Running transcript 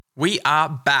We are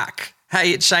back.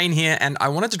 Hey, it's Shane here, and I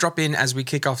wanted to drop in as we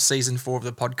kick off season 4 of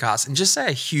the podcast and just say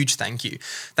a huge thank you.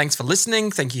 Thanks for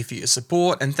listening, thank you for your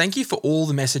support, and thank you for all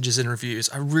the messages and reviews.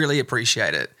 I really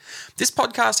appreciate it. This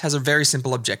podcast has a very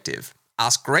simple objective: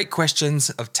 ask great questions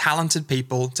of talented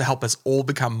people to help us all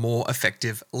become more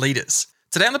effective leaders.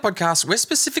 Today on the podcast, we're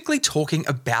specifically talking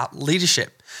about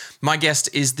leadership. My guest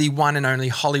is the one and only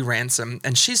Holly Ransom,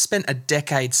 and she's spent a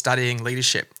decade studying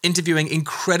leadership, interviewing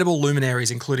incredible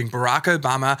luminaries including Barack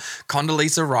Obama,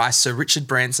 Condoleezza Rice, Sir Richard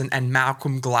Branson, and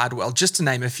Malcolm Gladwell, just to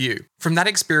name a few. From that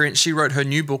experience, she wrote her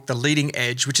new book, The Leading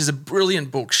Edge, which is a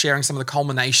brilliant book sharing some of the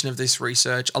culmination of this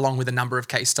research along with a number of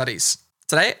case studies.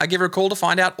 Today, I give her a call to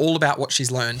find out all about what she's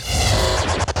learned.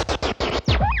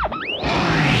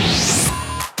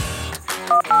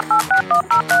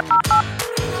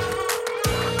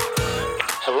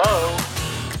 Hello?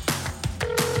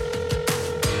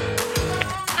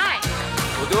 Hi.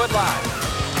 We'll do it live.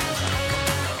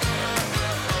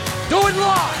 Do it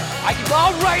live!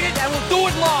 I'll write it and we'll do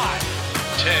it live!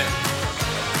 10,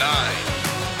 9,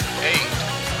 8,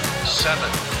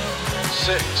 7,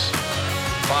 6,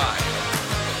 5,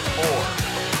 4,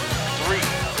 3,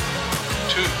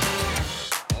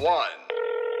 2, 1.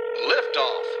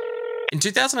 Liftoff. In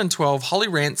 2012, Holly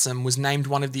Ransom was named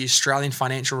one of the Australian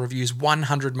Financial Review's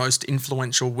 100 most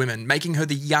influential women, making her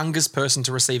the youngest person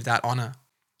to receive that honour.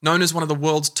 Known as one of the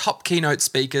world's top keynote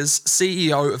speakers,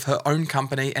 CEO of her own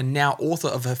company, and now author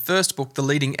of her first book, The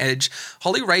Leading Edge,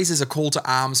 Holly raises a call to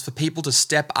arms for people to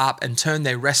step up and turn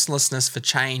their restlessness for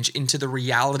change into the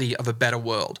reality of a better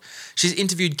world. She's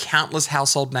interviewed countless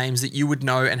household names that you would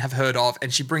know and have heard of,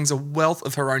 and she brings a wealth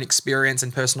of her own experience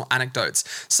and personal anecdotes,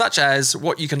 such as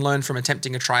what you can learn from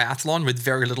attempting a triathlon with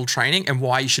very little training and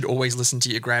why you should always listen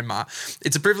to your grandma.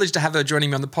 It's a privilege to have her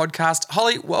joining me on the podcast.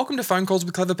 Holly, welcome to Phone Calls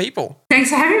with Clever People. Thanks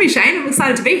for having me, Shane. I'm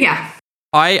excited to be here.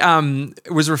 I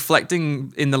was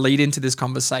reflecting in the lead into this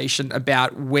conversation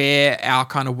about where our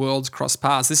kind of worlds cross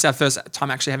paths. This is our first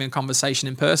time actually having a conversation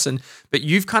in person, but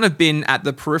you've kind of been at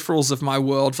the peripherals of my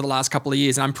world for the last couple of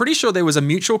years, and I'm pretty sure there was a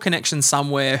mutual connection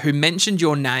somewhere who mentioned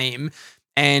your name.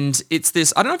 And it's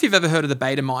this, I don't know if you've ever heard of the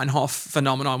Baader-Meinhof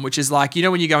phenomenon, which is like, you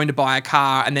know, when you're going to buy a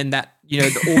car and then that, you know,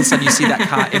 all of a sudden you see that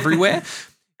car everywhere.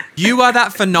 You are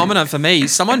that phenomenon for me.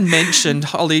 Someone mentioned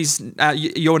Holly's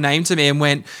your name to me and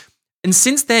went, and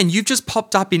since then you've just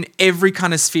popped up in every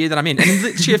kind of sphere that I'm in. And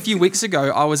literally a few weeks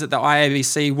ago, I was at the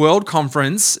IABC World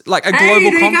Conference, like a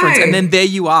global conference, and then there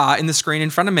you are in the screen in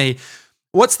front of me.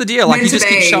 What's the deal? Like you just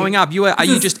keep showing up. Are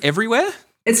you just everywhere?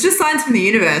 It's just signs from the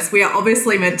universe. We are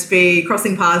obviously meant to be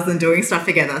crossing paths and doing stuff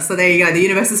together. So there you go. The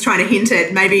universe is trying to hint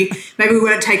it. Maybe we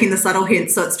weren't taking the subtle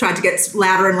hints, so it's tried to get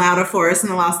louder and louder for us in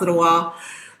the last little while.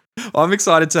 Well, I'm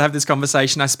excited to have this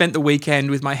conversation. I spent the weekend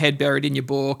with my head buried in your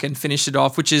book and finished it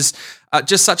off, which is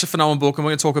just such a phenomenal book, and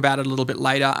we're going to talk about it a little bit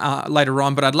later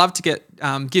on. But I'd love to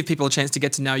give people a chance to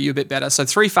get to know you a bit better. So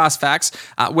 3 fast facts.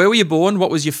 Where were you born?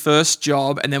 What was your first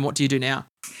job? And then what do you do now?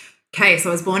 Okay, so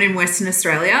I was born in Western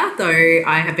Australia, though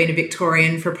I have been a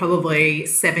Victorian for probably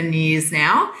 7 years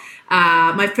now.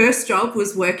 My first job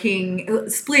was working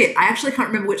split. I actually can't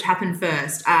remember which happened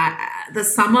first. The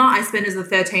summer I spent as a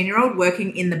 13-year-old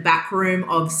working in the back room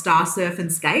of Star Surf and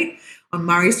Skate on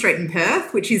Murray Street in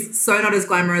Perth, which is so not as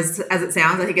glamorous as it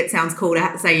sounds. I think it sounds cool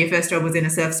to say your first job was in a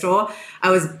surf store.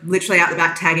 I was literally out the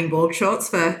back tagging board shorts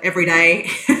for every day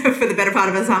for the better part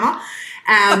of the summer.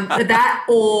 That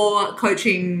or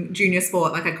coaching junior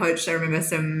sport. Like I remember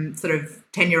some sort of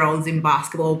 10-year-olds in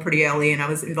basketball pretty early, and I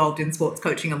was involved in sports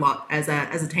coaching a lot as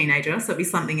a teenager. So it'd be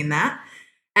something in that.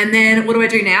 And then what do I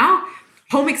do now?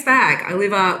 Whole mixed bag. I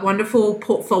live a wonderful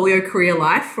portfolio career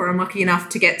life where I'm lucky enough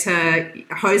to get to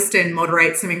host and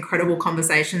moderate some incredible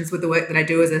conversations with the work that I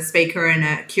do as a speaker and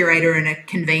a curator and a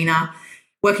convener,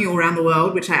 working all around the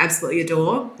world, which I absolutely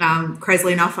adore.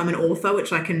 Crazily enough, I'm an author,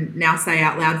 which I can now say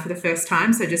out loud for the first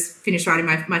time. So just finished writing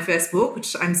my first book,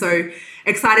 which I'm so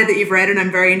excited that you've read, and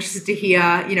I'm very interested to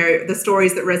hear, you know, the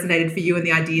stories that resonated for you and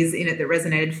the ideas in it that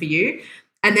resonated for you.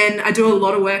 And then I do a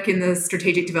lot of work in the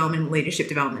strategic development and leadership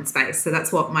development space. So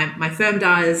that's what my firm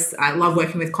does. I love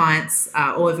working with clients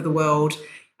all over the world,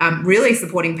 really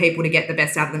supporting people to get the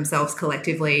best out of themselves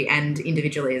collectively and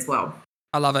individually as well.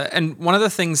 I love it. And one of the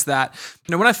things that,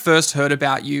 you know, when I first heard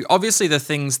about you, obviously the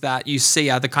things that you see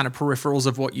are the kind of peripherals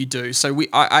of what you do. So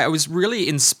I was really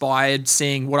inspired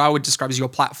seeing what I would describe as your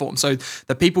platform. So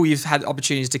the people you've had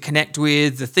opportunities to connect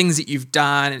with, the things that you've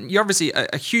done, and you're obviously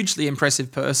a hugely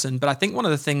impressive person. But I think one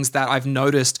of the things that I've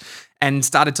noticed and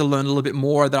started to learn a little bit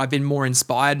more that I've been more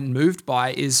inspired and moved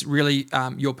by is really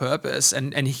your purpose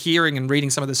and hearing and reading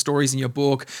some of the stories in your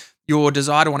book. your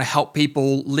desire to want to help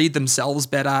people lead themselves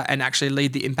better and actually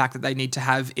lead the impact that they need to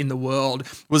have in the world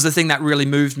was the thing that really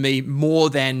moved me more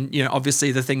than,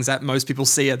 obviously the things that most people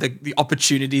see are the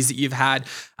opportunities that you've had.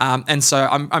 And so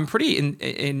I'm pretty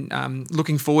in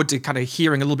looking forward to kind of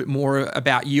hearing a little bit more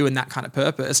about you and that kind of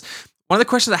purpose. One of the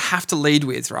questions I have to lead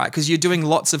with, right, because you're doing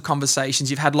lots of conversations,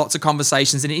 you've had lots of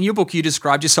conversations, and in your book, you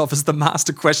described yourself as the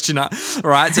master questioner,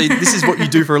 right? So this is what you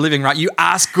do for a living, right? You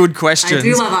ask good questions. I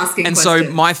do love asking questions. And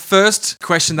so my first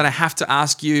question that I have to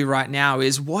ask you right now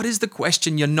is, what is the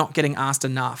question you're not getting asked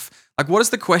enough? Like, what is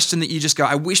the question that you just go,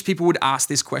 I wish people would ask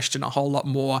this question a whole lot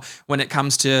more when it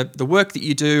comes to the work that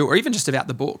you do or even just about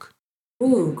the book?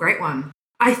 Ooh, great one.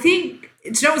 I think,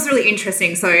 it was really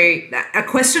interesting. So a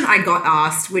question I got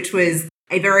asked, which was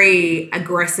a very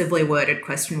aggressively worded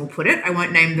question, we'll put it. I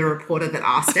won't name the reporter that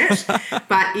asked it.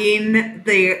 But in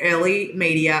the early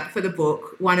media for the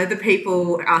book, one of the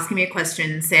people asking me a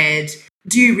question said,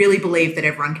 do you really believe that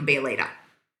everyone can be a leader?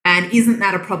 And isn't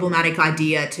that a problematic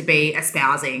idea to be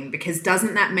espousing? Because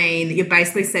doesn't that mean that you're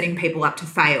basically setting people up to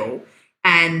fail?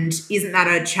 And isn't that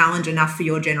a challenge enough for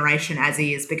your generation as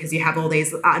is, because you have all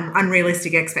these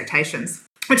unrealistic expectations?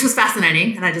 Which was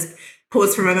fascinating. And I just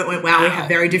paused for a moment and went, wow, we have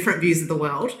very different views of the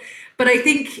world. But I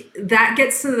think that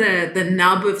gets to the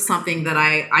nub of something that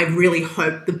I really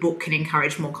hope the book can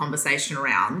encourage more conversation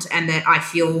around, and that I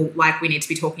feel like we need to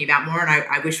be talking about more, and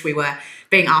I wish we were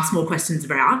being asked more questions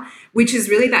about, which is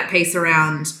really that piece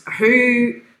around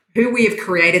who we have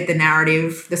created the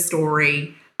narrative, the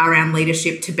story around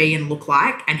leadership to be and look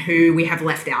like, and who we have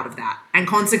left out of that. And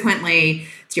consequently,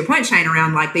 to your point, Shane,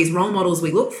 around like these role models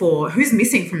we look for, who's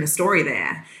missing from the story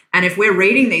there? And if we're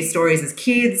reading these stories as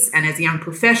kids and as young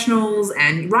professionals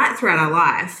and right throughout our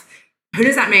life, who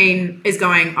does that mean is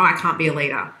going, oh, I can't be a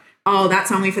leader? Oh,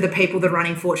 that's only for the people that are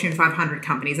running Fortune 500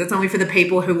 companies. That's only for the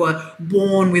people who were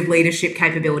born with leadership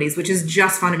capabilities, which is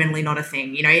just fundamentally not a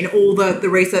thing. In all the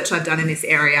research I've done in this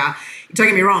area, don't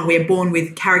get me wrong, we are born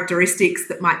with characteristics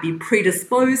that might be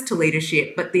predisposed to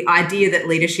leadership, but the idea that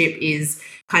leadership is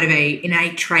kind of a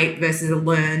innate trait versus a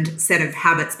learned set of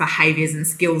habits, behaviors, and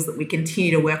skills that we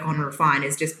continue to work on and refine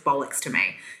is just bollocks to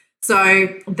me. So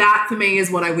that for me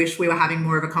is what I wish we were having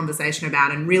more of a conversation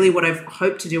about. And really what I've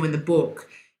hoped to do in the book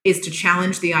is to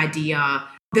challenge the idea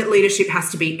that leadership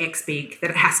has to be X big, that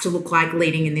it has to look like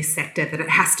leading in this sector, that it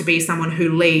has to be someone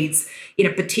who leads in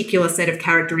a particular set of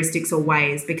characteristics or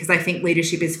ways, because I think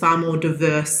leadership is far more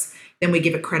diverse than we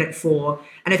give it credit for.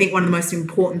 And I think one of the most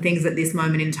important things at this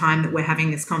moment in time that we're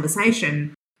having this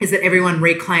conversation is that everyone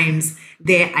reclaims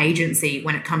their agency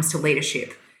when it comes to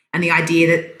leadership. And the idea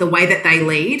that the way that they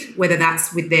lead, whether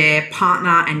that's with their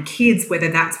partner and kids, whether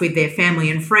that's with their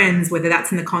family and friends, whether that's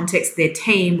in the context of their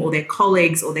team or their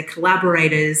colleagues or their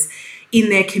collaborators in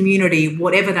their community,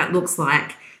 whatever that looks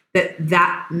like,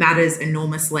 that matters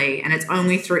enormously. And it's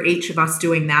only through each of us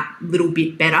doing that little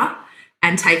bit better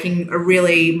and taking a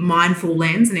really mindful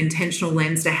lens, an intentional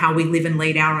lens to how we live and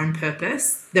lead our own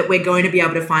purpose, that we're going to be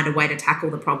able to find a way to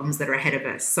tackle the problems that are ahead of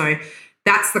us. So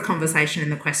that's the conversation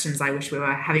and the questions I wish we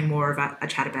were having more of a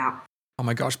chat about. Oh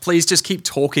my gosh, please just keep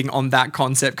talking on that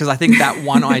concept, because I think that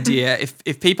one idea,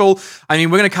 if people, we're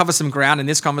going to cover some ground in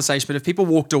this conversation, but if people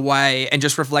walked away and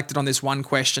just reflected on this one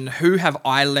question, who have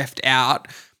I left out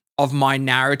of my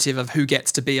narrative of who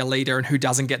gets to be a leader and who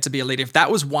doesn't get to be a leader? If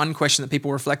that was one question that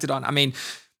people reflected on,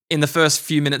 in the first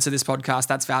few minutes of this podcast,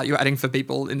 that's value adding for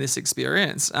people in this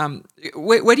experience.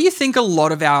 Where do you think a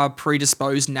lot of our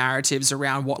predisposed narratives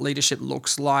around what leadership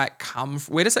looks like come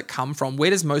from? Where does it come from? Where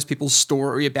does most people's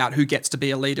story about who gets to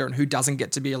be a leader and who doesn't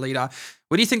get to be a leader,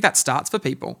 where do you think that starts for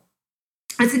people?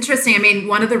 It's interesting.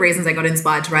 One of the reasons I got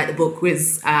inspired to write the book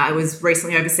was I was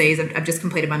recently overseas. I've just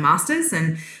completed my master's,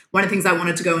 and one of the things I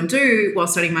wanted to go and do while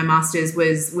studying my master's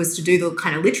was to do the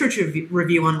kind of literature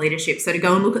review on leadership. So to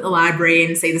go and look at the library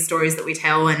and see the stories that we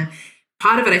tell. And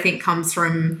part of it, I think, comes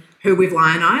from who we've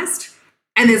lionized.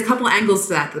 And there's a couple of angles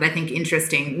to that I think are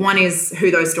interesting. One is who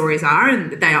those stories are,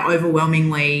 and they are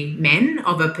overwhelmingly men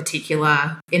of a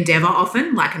particular endeavor,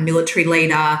 often like a military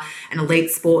leader, an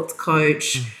elite sports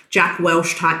coach, Jack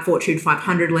Welch type Fortune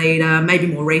 500 leader, maybe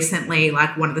more recently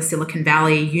like one of the Silicon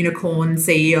Valley unicorn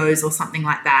CEOs or something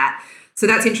like that. So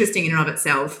that's interesting in and of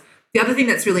itself. The other thing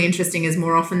that's really interesting is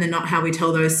more often than not how we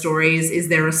tell those stories is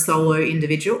they're a solo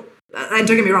individual. And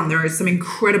don't get me wrong, there are some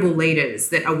incredible leaders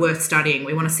that are worth studying.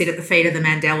 We want to sit at the feet of the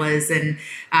Mandelas and,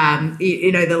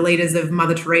 the leaders of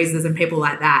Mother Teresa's and people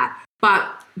like that.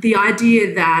 But the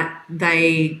idea that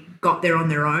they got there on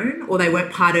their own, or they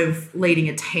weren't part of leading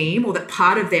a team, or that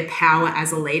part of their power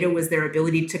as a leader was their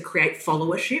ability to create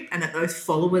followership and that those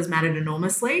followers mattered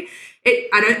enormously,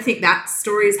 I don't think that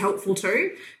story is helpful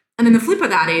too. And then the flip of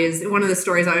that is, one of the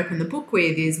stories I open the book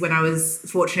with is when I was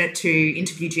fortunate to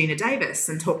interview Geena Davis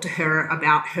and talk to her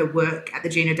about her work at the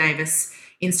Geena Davis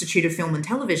Institute of Film and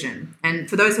Television. And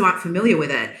for those who aren't familiar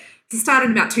with it, it started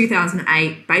in about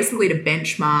 2008, basically to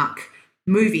benchmark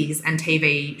movies and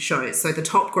TV shows. So the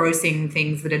top grossing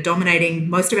things that are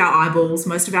dominating most of our eyeballs,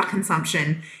 most of our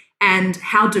consumption, and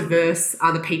how diverse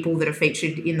are the people that are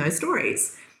featured in those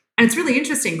stories. And it's really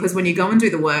interesting because when you go and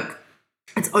do the work,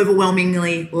 it's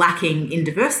overwhelmingly lacking in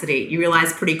diversity. You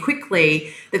realise pretty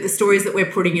quickly that the stories that we're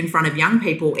putting in front of young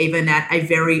people, even at a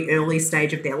very early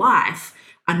stage of their life,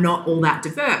 are not all that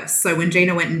diverse. So when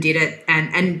Geena went and did it,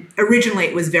 and originally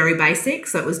it was very basic,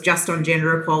 so it was just on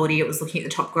gender equality, it was looking at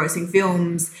the top grossing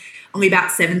films, only about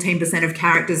 17% of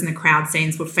characters in the crowd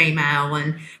scenes were female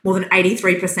and more than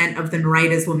 83% of the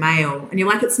narrators were male. And you're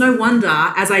like, it's no wonder,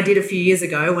 as I did a few years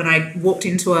ago when I walked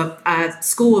into a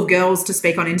school of girls to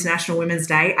speak on International Women's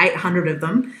Day, 800 of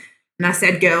them. And I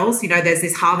said, girls, there's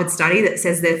this Harvard study that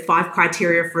says there are 5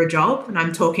 criteria for a job. And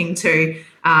I'm talking to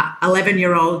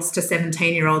 11-year-olds to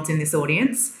 17-year-olds in this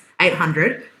audience,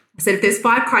 800. I said, if there's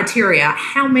 5 criteria,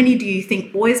 how many do you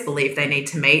think boys believe they need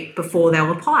to meet before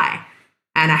they'll apply?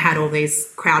 And I had all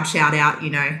these crowd shout out,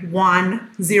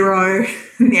 1, 0,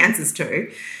 and the answer's 2.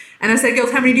 And I said,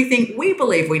 girls, how many do you think we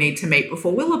believe we need to meet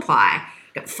before we'll apply?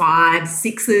 Got 5,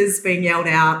 6s being yelled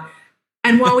out.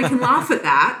 And while we can laugh at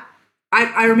that,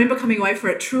 I remember coming away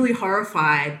from it truly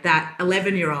horrified that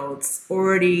 11-year-olds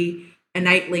already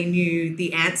innately knew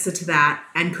the answer to that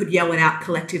and could yell it out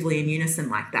collectively in unison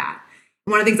like that.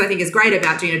 And one of the things I think is great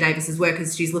about Geena Davis's work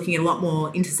is she's looking at a lot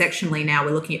more intersectionally now.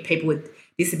 We're looking at people with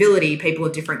disability, people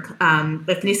of different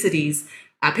ethnicities,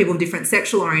 people of different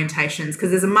sexual orientations, because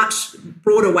there's a much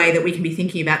broader way that we can be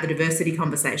thinking about the diversity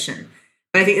conversation.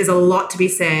 But I think there's a lot to be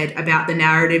said about the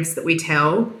narratives that we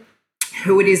tell,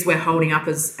 who it is we're holding up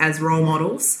as role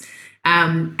models,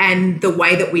 and the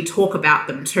way that we talk about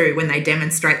them too when they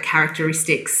demonstrate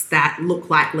characteristics that look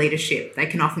like leadership. They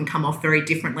can often come off very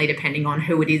differently depending on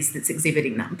who it is that's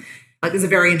exhibiting them. Like there's a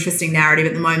very interesting narrative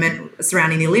at the moment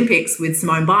surrounding the Olympics with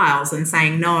Simone Biles and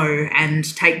saying no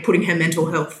and putting her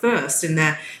mental health first, and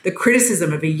the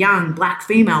criticism of a young Black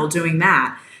female doing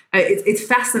that. It's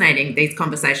fascinating, these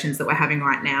conversations that we're having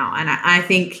right now. And I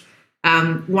think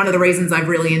one of the reasons I've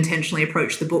really intentionally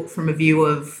approached the book from a view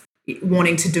of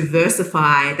wanting to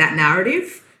diversify that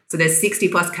narrative. So there's 60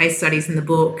 plus case studies in the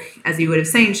book. As you would have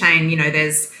seen, Shane,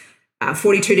 there's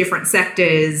 42 different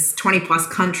sectors, 20 plus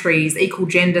countries, equal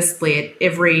gender split,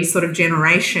 every sort of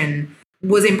generation,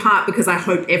 was in part because I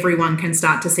hope everyone can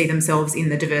start to see themselves in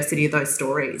the diversity of those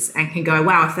stories and can go,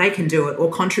 wow, if they can do it,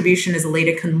 or contribution as a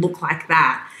leader can look like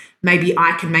that, maybe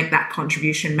I can make that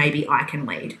contribution, maybe I can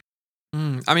lead.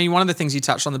 I mean, one of the things you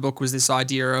touched on in the book was this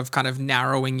idea of kind of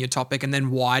narrowing your topic and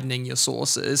then widening your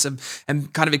sources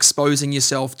and kind of exposing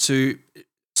yourself to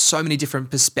so many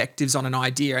different perspectives on an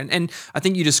idea. And I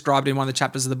think you described in one of the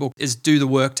chapters of the book is do the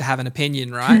work to have an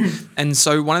opinion, right? And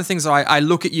so one of the things I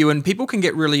look at you, and people can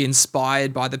get really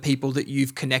inspired by the people that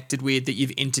you've connected with, that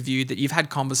you've interviewed, that you've had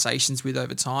conversations with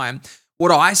over time.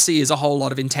 What I see is a whole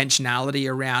lot of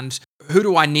intentionality around who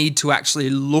do I need to actually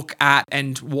look at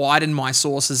and widen my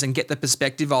sources and get the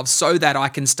perspective of, so that I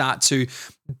can start to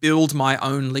build my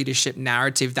own leadership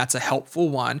narrative that's a helpful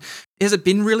one. Has it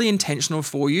been really intentional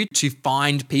for you to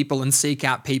find people and seek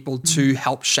out people to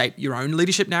help shape your own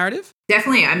leadership narrative?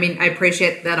 Definitely. I mean, I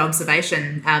appreciate that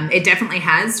observation. It definitely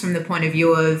has, from the point of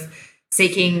view of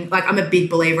seeking, like, I'm a big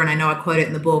believer, and I know I quote it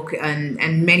in the book,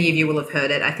 and many of you will have heard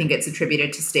it. I think it's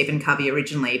attributed to Stephen Covey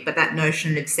originally, but that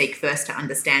notion of seek first to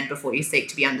understand before you seek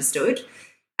to be understood.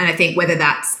 And I think whether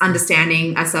that's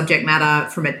understanding a subject matter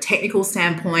from a technical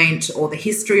standpoint or the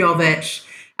history of it,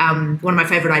 one of my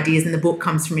favourite ideas in the book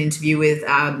comes from an interview with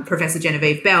Professor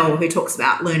Genevieve Bell, who talks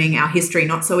about learning our history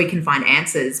not so we can find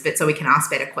answers, but so we can ask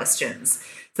better questions.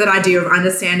 So that idea of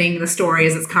understanding the story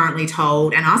as it's currently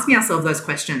told and asking ourselves those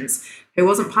questions. Who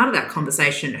wasn't part of that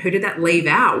conversation? Who did that leave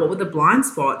out? What were the blind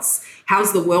spots?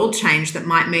 How's the world changed that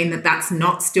might mean that that's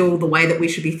not still the way that we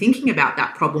should be thinking about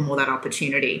that problem or that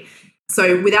opportunity?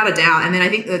 So without a doubt. And then I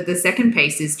think that the second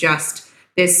piece is just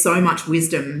there's so much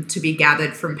wisdom to be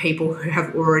gathered from people who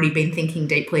have already been thinking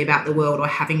deeply about the world or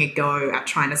having a go at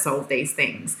trying to solve these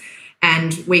things.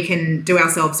 And we can do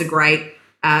ourselves a great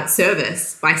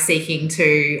service by seeking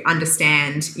to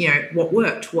understand, what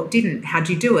worked, what didn't, how'd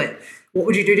you do it? What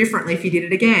would you do differently if you did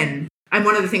it again? And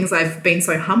one of the things I've been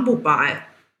so humbled by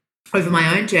over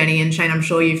my own journey, and Shane, I'm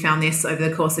sure you found this over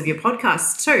the course of your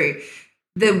podcast too,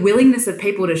 the willingness of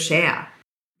people to share,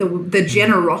 the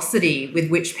generosity with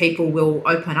which people will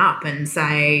open up and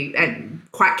say, and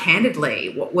quite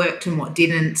candidly, what worked and what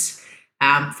didn't,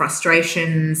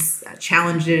 frustrations,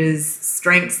 challenges,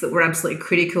 strengths that were absolutely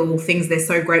critical, things they're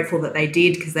so grateful that they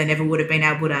did because they never would have been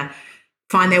able to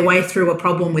find their way through a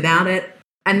problem without it.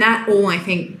 And that all, I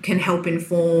think, can help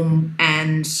inform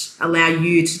and allow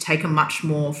you to take a much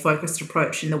more focused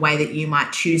approach in the way that you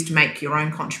might choose to make your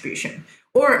own contribution.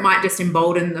 Or it might just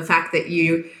embolden the fact that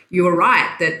you were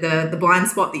right, that the blind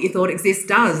spot that you thought exists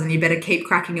does, and you better keep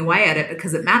cracking away at it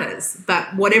because it matters.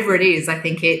 But whatever it is, I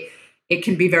think it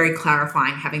can be very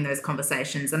clarifying having those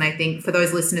conversations. And I think for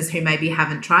those listeners who maybe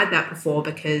haven't tried that before,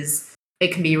 because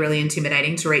it can be really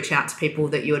intimidating to reach out to people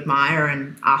that you admire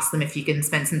and ask them if you can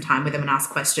spend some time with them and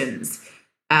ask questions.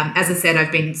 As I said,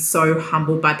 I've been so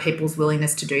humbled by people's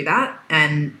willingness to do that.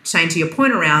 And Shane, to your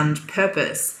point around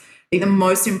purpose, I think the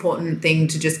most important thing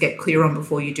to just get clear on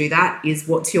before you do that is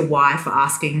what's your why for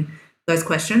asking those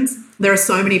questions. There are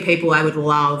so many people I would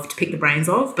love to pick the brains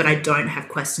of, but I don't have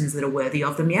questions that are worthy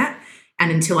of them yet. And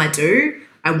until I do,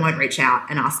 I won't reach out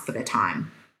and ask for their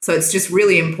time. So it's just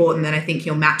really important that I think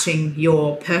you're matching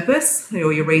your purpose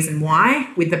or your reason why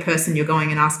with the person you're going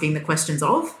and asking the questions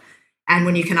of. And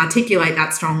when you can articulate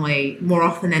that strongly, more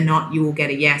often than not, you will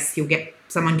get a yes. You'll get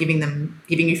someone giving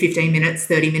you 15 minutes,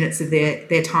 30 minutes of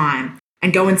their time,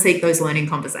 and go and seek those learning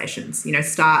conversations.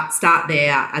 Start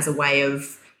there as a way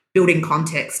of building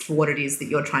context for what it is that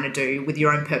you're trying to do with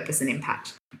your own purpose and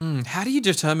impact. How do you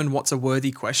determine what's a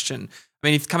worthy question? I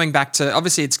mean, if coming back to,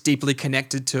 obviously it's deeply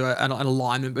connected to an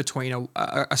alignment between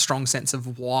a strong sense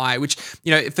of why, which,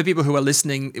 for people who are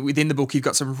listening, within the book, you've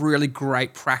got some really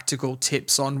great practical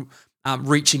tips on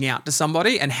reaching out to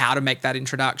somebody and how to make that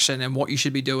introduction and what you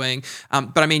should be doing.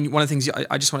 But I mean, one of the things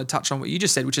I just want to touch on what you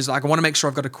just said, which is like, I want to make sure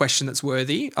I've got a question that's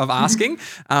worthy of asking.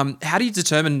 How do you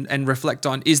determine and reflect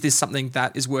on, is this something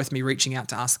that is worth me reaching out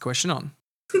to ask the question on?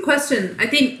 Good question. I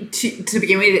think to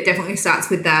begin with, it definitely starts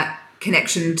with that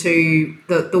connection to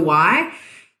the why.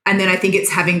 And then I think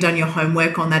it's having done your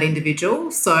homework on that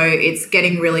individual. So it's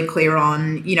getting really clear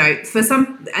on, for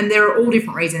some, and there are all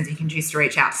different reasons you can choose to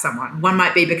reach out to someone. One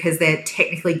might be because they're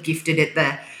technically gifted at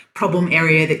the problem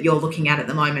area that you're looking at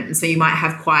the moment. And so you might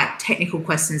have quite technical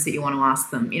questions that you want to ask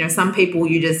them. Some people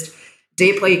you just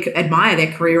deeply admire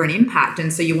their career and impact.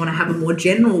 And so you want to have a more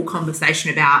general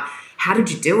conversation about, how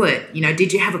did you do it?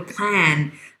 Did you have a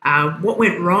plan? What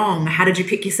went wrong? How did you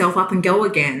pick yourself up and go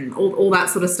again? All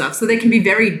that sort of stuff. So there can be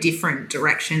very different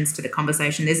directions to the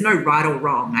conversation. There's no right or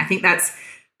wrong. I think that's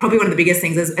probably one of the biggest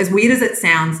things. As weird as it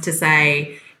sounds to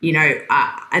say,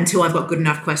 until I've got good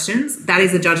enough questions, that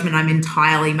is a judgment I'm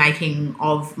entirely making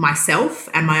of myself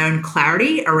and my own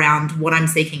clarity around what I'm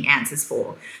seeking answers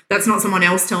for. That's not someone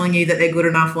else telling you that they're good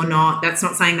enough or not. That's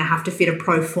not saying they have to fit a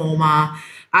pro forma.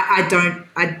 I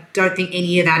don't think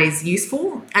any of that is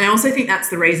useful. And I also think that's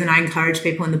the reason I encourage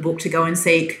people in the book to go and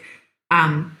seek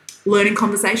learning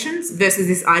conversations versus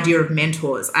this idea of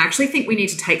mentors. I actually think we need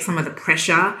to take some of the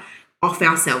pressure off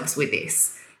ourselves with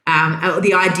this.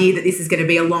 The idea that this is going to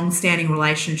be a long-standing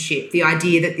relationship, the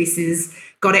idea that this is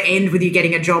got to end with you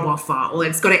getting a job offer, or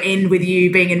it's got to end with you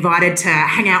being invited to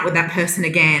hang out with that person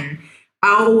again.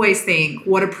 I always think,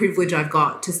 what a privilege I've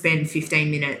got to spend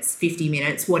 15 minutes, 50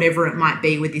 minutes, whatever it might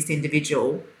be with this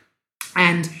individual.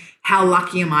 And how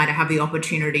lucky am I to have the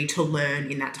opportunity to learn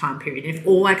in that time period? And if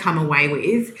all I come away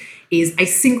with is a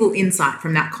single insight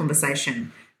from that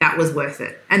conversation, that was worth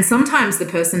it. And sometimes the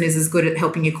person is as good at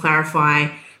helping you clarify,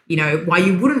 why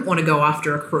you wouldn't want to go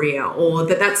after a career, or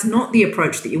that that's not the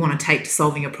approach that you want to take to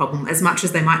solving a problem, as much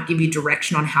as they might give you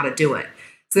direction on how to do it.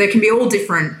 So there can be all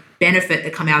different benefit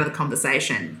that come out of the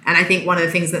conversation. And I think one of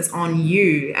the things that's on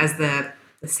you as the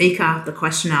seeker, the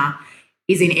questioner,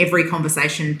 is in every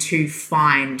conversation to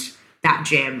find that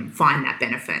gem, find that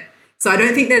benefit. So I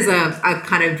don't think there's a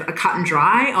kind of a cut and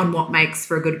dry on what makes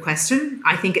for a good question.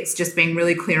 I think it's just being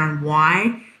really clear on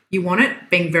why you want it,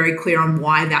 being very clear on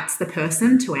why that's the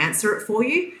person to answer it for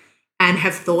you, and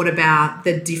have thought about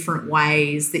the different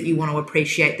ways that you want to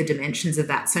appreciate the dimensions of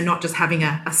that. So not just having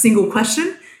a single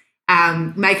question,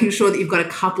 making sure that you've got a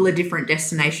couple of different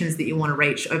destinations that you want to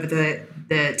reach over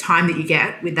the time that you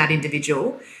get with that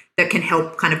individual that can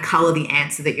help kind of colour the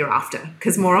answer that you're after.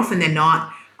 Because more often than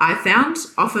not, I've found,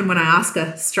 often when I ask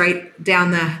a straight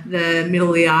down the middle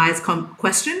of the eyes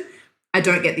question, I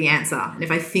don't get the answer. And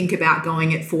if I think about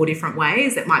going it 4 different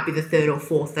ways, it might be the third or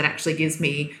fourth that actually gives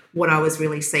me what I was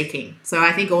really seeking. So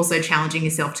I think also challenging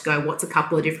yourself to go, what's a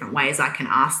couple of different ways I can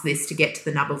ask this to get to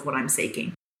the nub of what I'm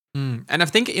seeking? And I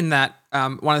think in that,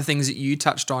 one of the things that you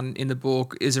touched on in the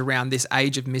book is around this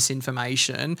age of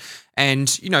misinformation.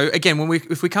 And, again,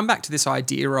 if we come back to this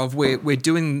idea of we're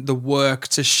doing the work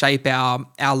to shape our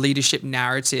leadership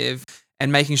narrative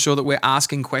and making sure that we're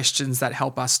asking questions that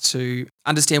help us to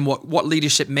understand what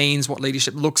leadership means, what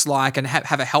leadership looks like, and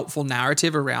have a helpful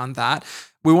narrative around that.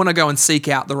 We want to go and seek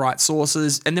out the right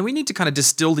sources, and then we need to kind of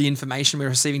distill the information we're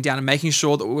receiving down and making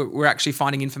sure that we're actually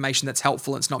finding information that's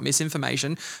helpful and it's not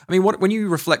misinformation. I mean, when you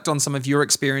reflect on some of your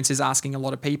experiences asking a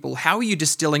lot of people, how are you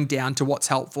distilling down to what's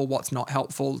helpful, what's not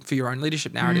helpful for your own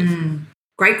leadership narrative?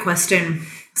 Great question.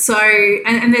 So,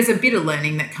 and there's a bit of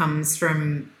learning that comes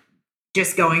from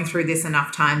just going through this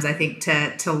enough times, I think,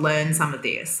 to learn some of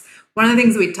this. One of the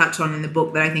things we touch on in the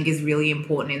book that I think is really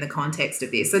important in the context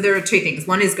of this. So there are two things.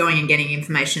 One is going and getting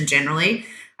information generally.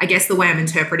 I guess the way I'm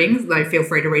interpreting, though feel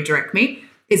free to redirect me,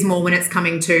 is more when it's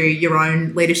coming to your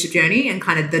own leadership journey and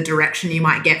kind of the direction you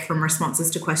might get from responses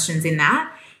to questions in that.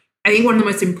 I think one of the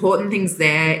most important things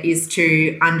there is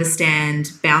to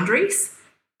understand boundaries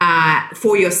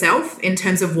for yourself in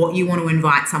terms of what you want to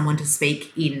invite someone to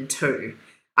speak into.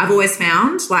 I've always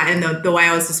found, and the way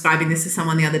I was describing this to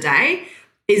someone the other day,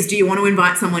 is do you want to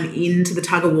invite someone into the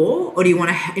tug of war, or do you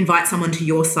want to invite someone to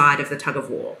your side of the tug of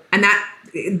war? And that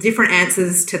different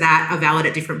answers to that are valid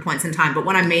at different points in time. But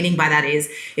what I'm meaning by that is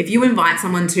if you invite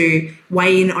someone to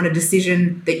weigh in on a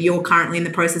decision that you're currently in the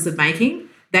process of making,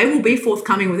 they will be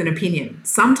forthcoming with an opinion.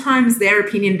 Sometimes their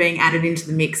opinion being added into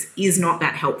the mix is not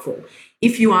that helpful.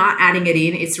 If you are adding it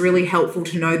in, it's really helpful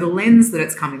to know the lens that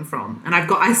it's coming from. And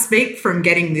I speak from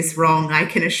getting this wrong, I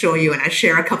can assure you, and I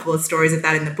share a couple of stories of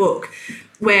that in the book,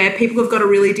 where people have got a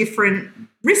really different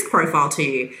risk profile to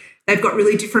you. They've got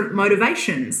really different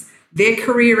motivations. Their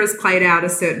career has played out a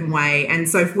certain way. And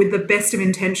so with the best of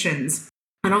intentions,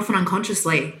 and often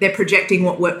unconsciously, they're projecting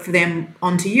what worked for them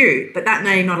onto you. But that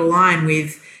may not align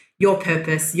with your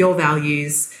purpose, your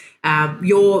values,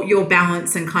 your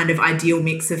balance and kind of ideal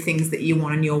mix of things that you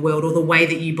want in your world, or the way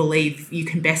that you believe you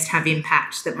can best have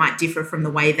impact that might differ from the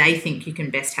way they think you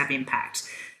can best have impact.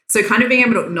 So kind of being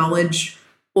able to acknowledge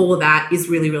all of that is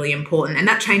really, really important. And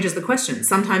that changes the question.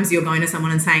 Sometimes you're going to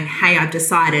someone and saying, hey, I've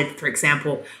decided, for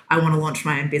example, I want to launch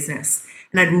my own business.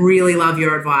 And I'd really love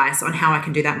your advice on how I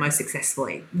can do that most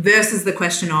successfully. Versus the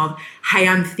question of, hey,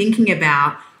 I'm thinking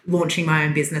about launching my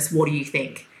own business. What do you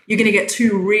think? You're going to get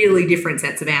two really different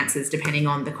sets of answers depending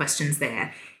on the questions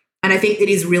there. And I think it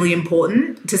is really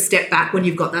important to step back when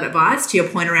you've got that advice, to your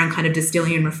point around kind of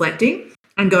distilling and reflecting,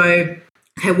 and go,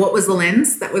 okay, what was the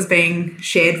lens that was being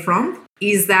shared from?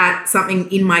 Is that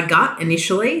something in my gut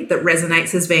initially that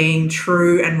resonates as being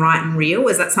true and right and real?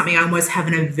 Is that something I almost have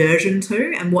an aversion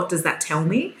to? And what does that tell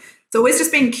me? So always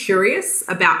just being curious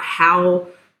about how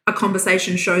a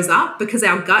conversation shows up, because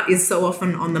our gut is so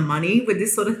often on the money with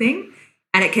this sort of thing.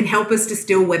 And it can help us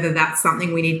distill whether that's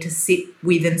something we need to sit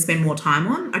with and spend more time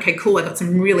on. Okay, cool. I got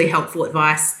some really helpful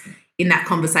advice in that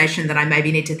conversation that I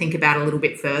maybe need to think about a little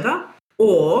bit further.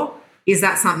 Or is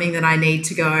that something that I need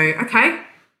to go, okay,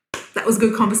 that was a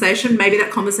good conversation. Maybe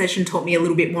that conversation taught me a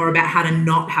little bit more about how to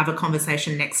not have a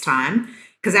conversation next time,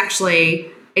 because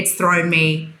actually it's thrown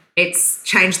me, it's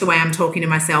changed the way I'm talking to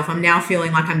myself. I'm now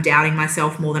feeling like I'm doubting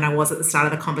myself more than I was at the start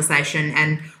of the conversation.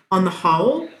 And on the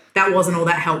whole, that wasn't all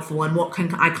that helpful. And what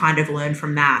can I kind of learn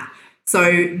from that?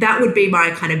 So that would be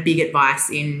my kind of big advice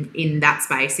in that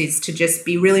space, is to just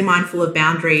be really mindful of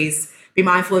boundaries, be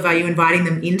mindful of, are you inviting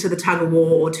them into the tug of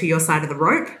war or to your side of the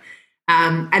rope?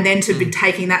 And then to be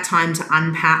taking that time to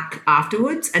unpack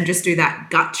afterwards and just do that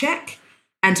gut check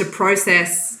and to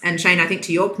process. And Shane, I think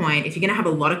to your point, if you're going to have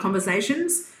a lot of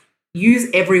conversations, use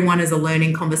everyone as a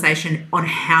learning conversation on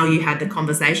how you had the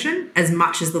conversation as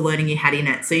much as the learning you had in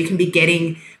it. So you can be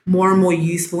getting more and more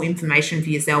useful information for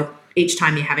yourself each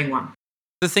time you're having one.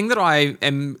 The thing that I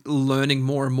am learning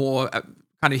more and more,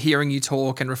 kind of hearing you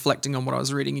talk and reflecting on what I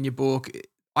was reading in your book,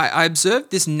 I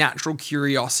observed this natural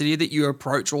curiosity that you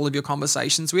approach all of your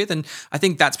conversations with. And I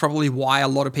think that's probably why a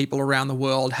lot of people around the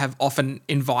world have often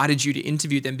invited you to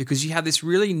interview them, because you have this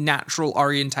really natural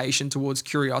orientation towards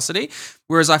curiosity.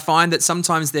 Whereas I find that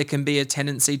sometimes there can be a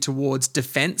tendency towards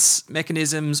defense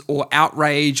mechanisms or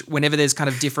outrage whenever there's kind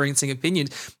of differing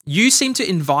opinions. You seem to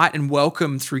invite and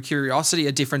welcome through curiosity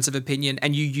a difference of opinion,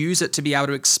 and you use it to be able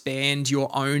to expand your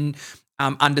own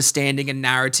understanding and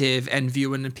narrative and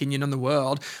view and opinion on the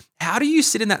world. How do you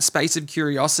sit in that space of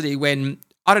curiosity when,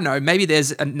 I don't know, maybe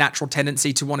there's a natural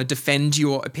tendency to want to defend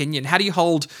your opinion? How do you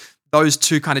hold those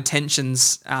two kind of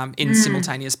tensions in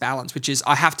simultaneous balance, which is,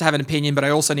 I have to have an opinion, but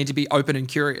I also need to be open and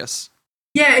curious?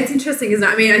 Yeah, it's interesting, isn't it?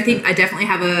 I mean, I think I definitely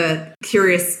have a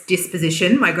curious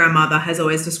disposition. My grandmother has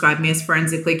always described me as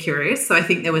forensically curious. So I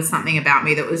think there was something about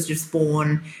me that was just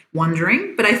born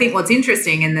wondering. But I think what's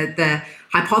interesting, and the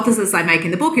hypothesis I make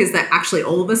in the book, is that actually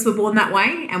all of us were born that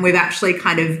way. And we've actually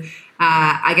kind of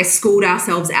I guess, schooled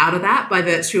ourselves out of that by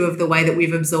virtue of the way that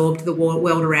we've absorbed the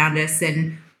world around us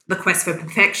and the quest for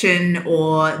perfection,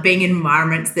 or being in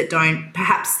environments that don't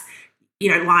perhaps,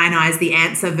 lionize the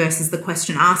answer versus the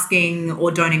question asking,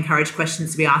 or don't encourage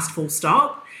questions to be asked full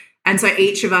stop. And so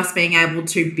each of us being able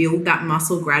to build that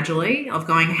muscle gradually of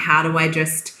going, how do I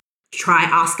just try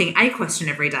asking a question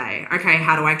every day? Okay,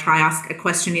 how do I try ask a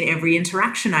question in every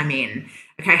interaction I'm in?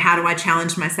 Okay, how do I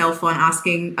challenge myself on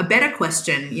asking a better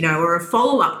question, or a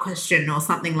follow-up question or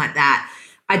something like that?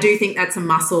 I do think that's a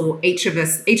muscle each of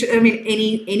us,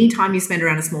 any time you spend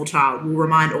around a small child will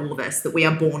remind all of us that we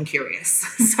are born curious.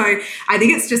 So I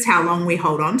think it's just how long we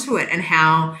hold on to it and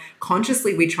how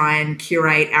consciously we try and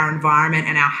curate our environment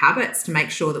and our habits to make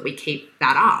sure that we keep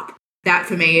that up. That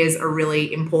for me is a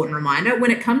really important reminder.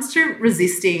 When it comes to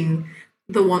resisting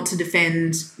the want to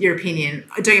defend your opinion,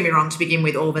 don't get me wrong, to begin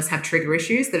with, all of us have trigger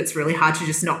issues that it's really hard to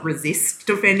just not resist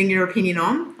defending your opinion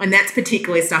on. And that's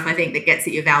particularly stuff I think that gets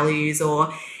at your values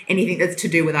or anything that's to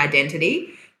do with identity.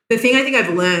 The thing I think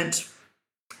I've learned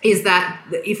is that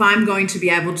if I'm going to be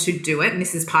able to do it, and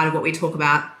this is part of what we talk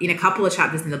about in a couple of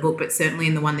chapters in the book, but certainly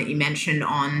in the one that you mentioned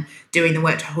on doing the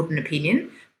work to hold an opinion,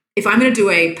 if I'm going to do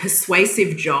a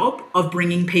persuasive job of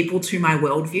bringing people to my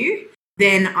worldview,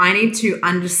 then I need to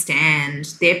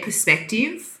understand their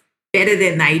perspective better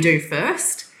than they do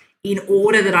first in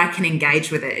order that I can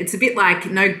engage with it. It's a bit like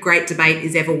no great debate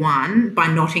is ever won by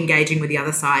not engaging with the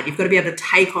other side. You've got to be able to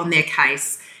take on their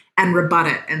case and rebut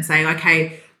it and say,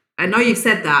 okay, I know you've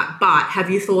said that, but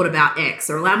have you thought about X?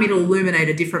 Or allow me to illuminate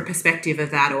a different perspective of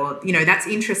that. Or, that's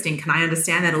interesting. Can I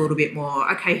understand that a little bit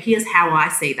more? Okay, here's how I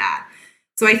see that.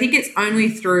 So I think it's only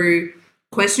through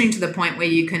questioning to the point where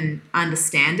you can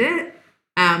understand it,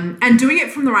 and doing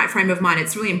it from the right frame of mind.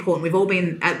 It's really important. We've all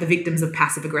been the victims of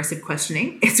passive-aggressive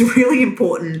questioning. It's really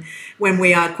important when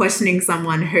we are questioning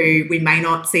someone who we may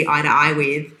not see eye to eye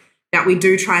with, that we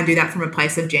do try and do that from a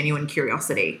place of genuine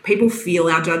curiosity. People feel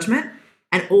our judgment,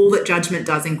 and all that judgment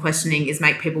does in questioning is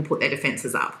make people put their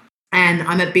defenses up. And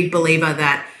I'm a big believer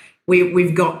that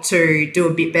we've got to do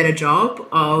a bit better job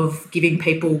of giving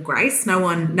people grace. No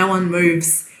one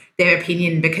moves their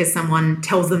opinion because someone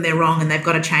tells them they're wrong and they've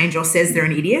got to change or says they're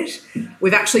an idiot.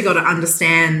 We've actually got to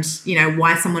understand,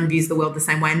 why someone views the world the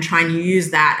same way and try and use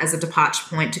that as a departure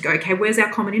point to go, okay, where's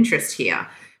our common interest here?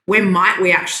 Where might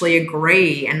we actually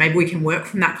agree? And maybe we can work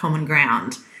from that common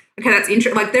ground. Okay, that's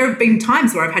interesting. Like there have been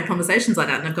times where I've had conversations like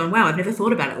that and I've gone, wow, I've never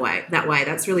thought about it that way.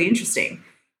 That's really interesting.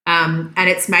 And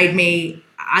it's made me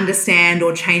understand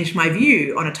or change my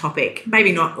view on a topic.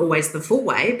 Maybe not always the full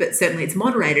way, but certainly it's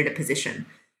moderated a position.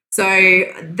 So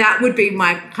that would be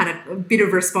my kind of bit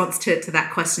of response to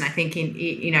that question, I think, in,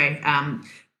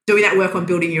 doing that work on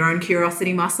building your own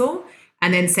curiosity muscle,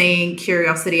 and then seeing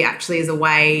curiosity actually as a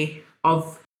way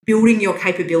of building your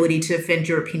capability to defend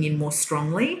your opinion more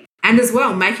strongly. And as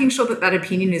well, making sure that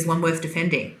opinion is one worth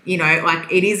defending.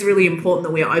 It is really important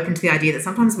that we are open to the idea that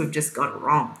sometimes we've just got it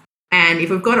wrong. And if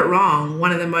we've got it wrong,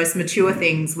 one of the most mature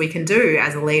things we can do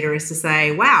as a leader is to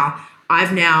say, wow,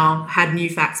 I've now had new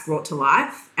facts brought to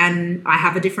life and I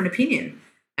have a different opinion.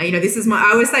 I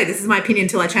always say, this is my opinion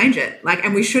until I change it.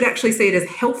 And we should actually see it as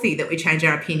healthy that we change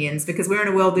our opinions, because we're in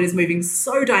a world that is moving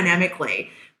so dynamically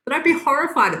that I'd be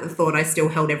horrified at the thought I still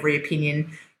held every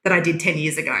opinion that I did 10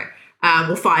 years ago,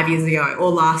 or 5 years ago, or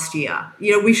last year.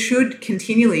 We should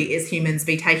continually as humans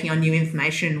be taking on new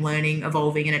information, learning,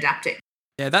 evolving and adapting.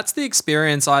 Yeah, that's the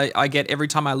experience I get every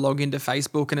time I log into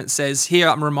Facebook and it says, here,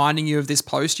 I'm reminding you of this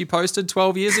post you posted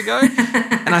 12 years ago.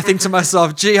 And I think to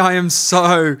myself, gee, I am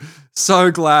so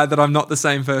glad that I'm not the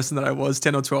same person that I was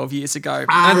 10 or 12 years ago.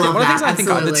 One of the things I think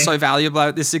that's so valuable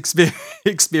about this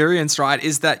experience, right,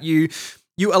 is that you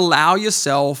allow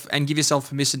yourself and give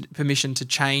yourself permission to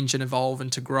change and evolve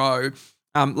and to grow.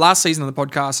 Last season on the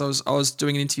podcast, I was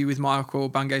doing an interview with Michael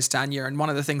Bungay-Stanier, and one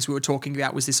of the things we were talking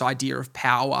about was this idea of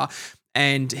power.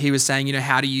 And he was saying,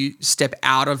 how do you step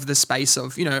out of the space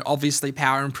of, obviously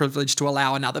power and privilege to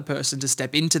allow another person to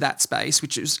step into that space,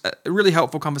 which is a really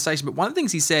helpful conversation. But one of the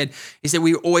things he said is that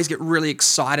we always get really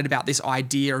excited about this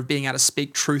idea of being able to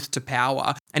speak truth to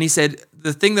power. And he said,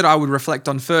 the thing that I would reflect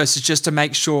on first is just to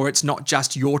make sure it's not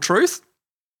just your truth.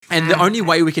 And the only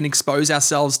way we can expose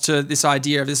ourselves to this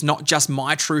idea of this not just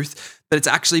my truth, but it's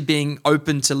actually being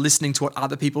open to listening to what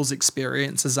other people's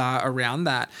experiences are around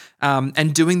that,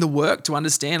 and doing the work to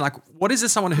understand, what is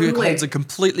this someone who holds a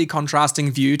completely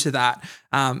contrasting view to that?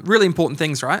 Really important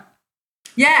things, right?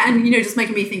 Yeah, and, just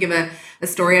making me think of a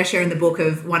story I share in the book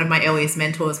of one of my earliest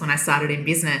mentors when I started in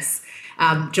business.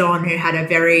 John, who had a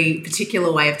very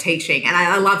particular way of teaching. And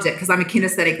I loved it because I'm a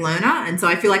kinesthetic learner. And so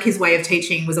I feel like his way of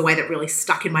teaching was a way that really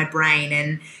stuck in my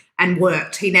brain and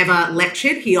worked. He never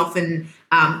lectured. He often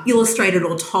illustrated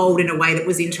or told in a way that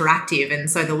was interactive. And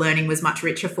so the learning was much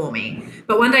richer for me.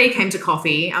 But one day he came to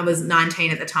coffee. I was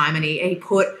 19 at the time, and he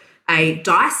put a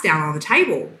dice down on the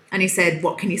table. And he said,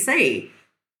 "What can you see?"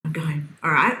 I'm going,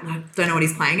 all right, I don't know what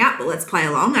he's playing at, but let's play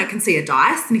along. I can see a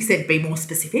dice. And he said, "Be more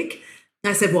specific." And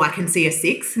I said, "Well, I can see a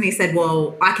 6. And he said,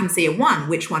 "Well, I can see a 1.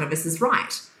 Which one of us is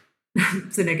right?"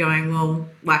 So they're going, "Well,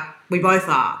 like we both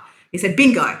are." He said,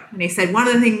 "Bingo." And he said, "One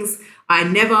of the things I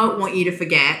never want you to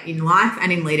forget in life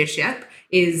and in leadership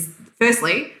is,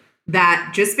 firstly,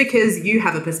 that just because you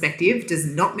have a perspective does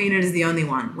not mean it is the only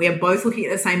one. We are both looking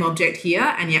at the same object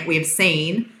here, and yet we have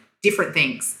seen different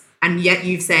things. And yet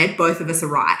you've said both of us are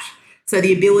right." So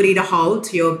the ability to hold,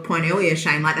 to your point earlier,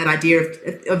 Shane, like that idea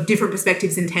of different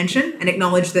perspectives in tension and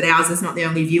acknowledge that ours is not the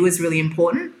only view is really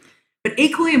important. But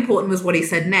equally important was what he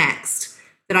said next,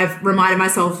 that I've reminded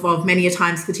myself of many a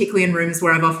times, particularly in rooms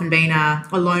where I've often been a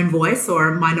lone voice or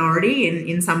a minority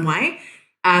in some way.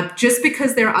 Just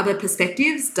because there are other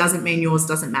perspectives doesn't mean yours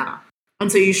doesn't matter.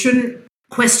 And so you shouldn't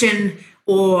question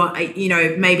or,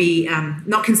 maybe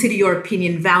not consider your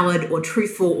opinion valid or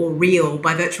truthful or real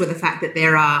by virtue of the fact that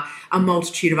there are a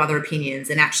multitude of other opinions,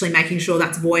 and actually making sure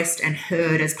that's voiced and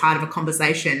heard as part of a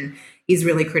conversation is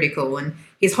really critical. And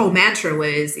his whole mantra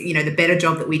was, the better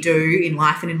job that we do in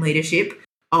life and in leadership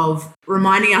of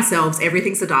reminding ourselves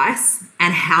everything's a dice,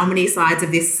 and how many sides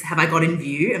of this have I got in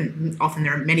view? And often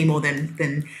there are many more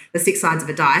than the 6 sides of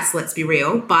a dice, let's be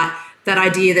real. But that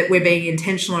idea that we're being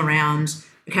intentional around,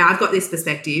 okay, I've got this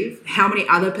perspective. How many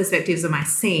other perspectives am I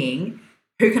seeing?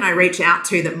 Who can I reach out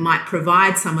to that might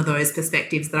provide some of those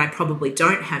perspectives that I probably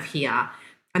don't have here?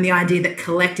 And the idea that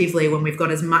collectively, when we've got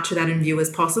as much of that in view as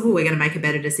possible, we're going to make a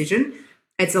better decision.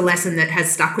 It's a lesson that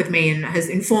has stuck with me and has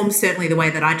informed certainly the way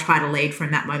that I try to lead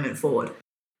from that moment forward.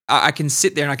 I can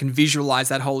sit there and I can visualize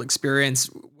that whole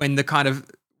experience when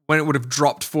it would have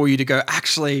dropped for you to go,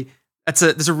 actually,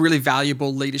 there's a really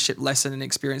valuable leadership lesson and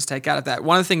experience to take out of that.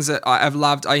 One of the things that I've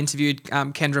loved, I interviewed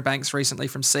Kendra Banks recently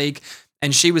from Seek,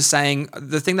 and she was saying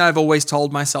the thing that I've always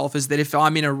told myself is that if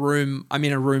I'm in a room, I'm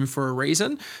in a room for a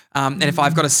reason. And if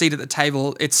I've got a seat at the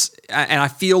table, and I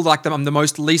feel like I'm the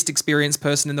most least experienced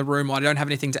person in the room, or I don't have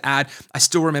anything to add, I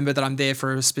still remember that I'm there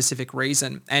for a specific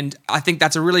reason. And I think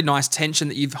that's a really nice tension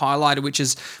that you've highlighted, which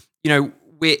is,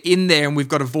 we're in there and we've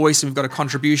got a voice and we've got a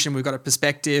contribution, we've got a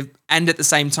perspective, and at the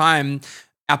same time,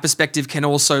 our perspective can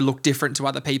also look different to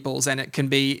other people's, and it can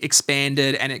be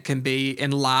expanded and it can be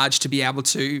enlarged to be able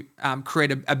to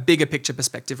create a bigger picture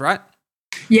perspective, right?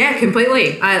 Yeah,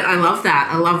 completely. I love that.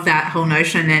 I love that whole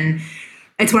notion. And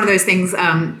it's one of those things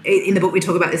in the book, we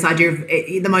talk about this idea of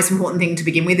the most important thing to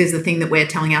begin with is the thing that we're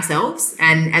telling ourselves,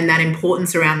 and that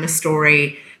importance around the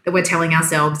story that we're telling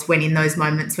ourselves when in those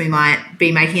moments we might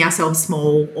be making ourselves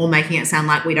small or making it sound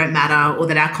like we don't matter, or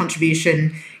that our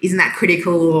contribution isn't that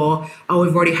critical, or, oh,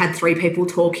 we've already had 3 people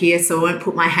talk here, so I won't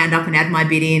put my hand up and add my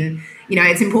bit in.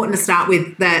 It's important to start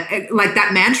with that. Like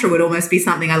that mantra would almost be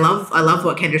something I love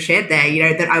what Kendra shared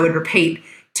there, that I would repeat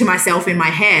to myself in my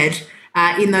head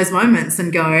in those moments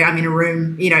and go, I'm in a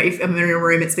room, if I'm in a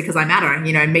room, it's because I matter,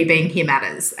 me being here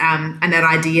matters. And that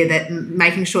idea that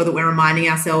making sure that we're reminding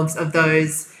ourselves of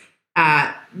those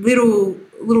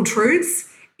little truths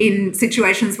in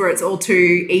situations where it's all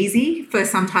too easy for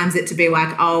sometimes it to be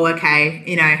like, oh, okay,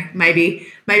 maybe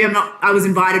I'm not, I was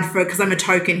invited for it because I'm a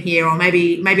token here, or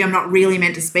maybe I'm not really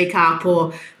meant to speak up,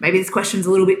 or maybe this question's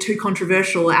a little bit too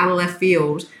controversial or out of left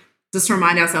field. Just to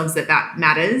remind ourselves that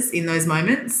matters in those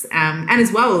moments. And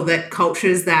as well, that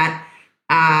cultures that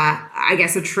I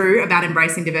guess are true about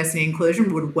embracing diversity and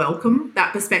inclusion would welcome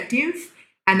that perspective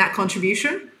and that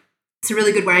contribution. It's a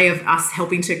really good way of us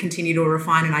helping to continue to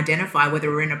refine and identify whether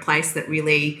we're in a place that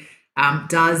really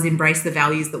does embrace the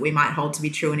values that we might hold to be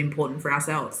true and important for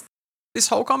ourselves. This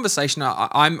whole conversation,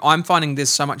 I'm finding there's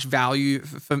so much value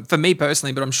for me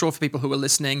personally, but I'm sure for people who are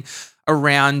listening,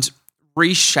 around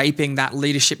reshaping that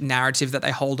leadership narrative that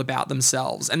they hold about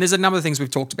themselves. And there's a number of things we've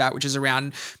talked about, which is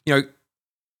around,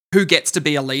 who gets to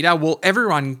be a leader? Well,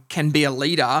 everyone can be a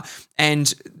leader,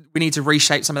 and we need to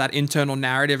reshape some of that internal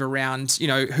narrative around,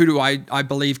 who do I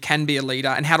believe can be a leader,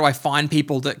 and how do I find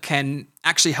people that can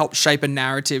actually help shape a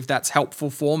narrative that's helpful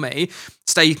for me,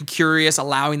 stay curious,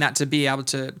 allowing that to be able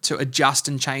to adjust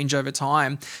and change over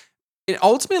time. It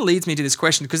ultimately leads me to this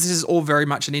question, because this is all very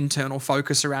much an internal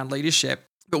focus around leadership.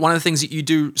 But one of the things that you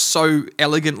do so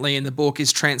elegantly in the book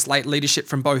is translate leadership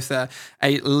from both a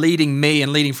leading me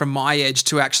and leading from my edge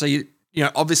to actually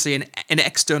obviously an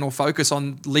external focus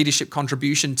on leadership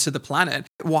contribution to the planet.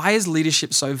 Why is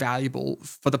leadership so valuable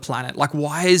for the planet? Like,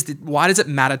 why does it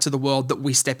matter to the world that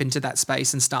we step into that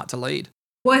space and start to lead?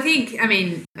 Well,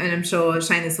 and I'm sure,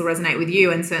 Shane, this will resonate with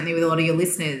you and certainly with a lot of your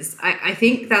listeners. I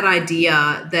think that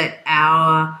idea that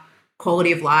our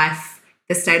quality of life,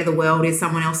 the state of the world, is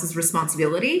someone else's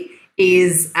responsibility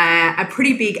is a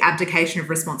pretty big abdication of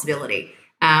responsibility.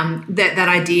 That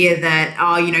idea that,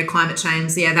 climate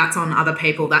change, that's on other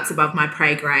people, that's above my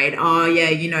pay grade.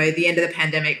 The end of the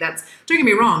pandemic, don't get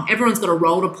me wrong, everyone's got a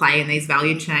role to play in these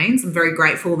value chains. I'm very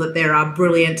grateful that there are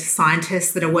brilliant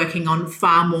scientists that are working on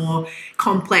far more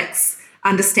complex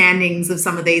understandings of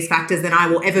some of these factors than I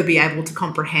will ever be able to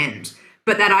comprehend.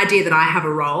 But that idea that I have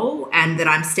a role and that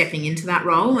I'm stepping into that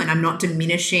role and I'm not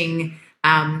diminishing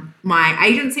my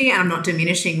agency and I'm not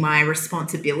diminishing my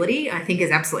responsibility, I think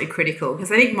is absolutely critical,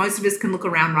 because I think most of us can look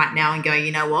around right now and go,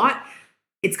 you know what,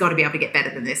 it's got to be able to get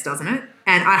better than this, doesn't it?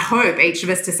 And I hope each of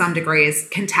us to some degree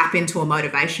can tap into a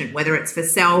motivation, whether it's for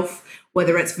self,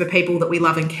 whether it's for people that we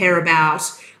love and care about,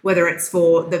 whether it's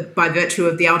by virtue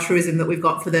of the altruism that we've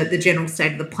got for the general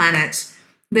state of the planet.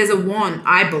 There's a want,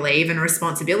 I believe, and a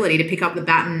responsibility to pick up the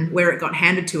baton where it got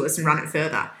handed to us and run it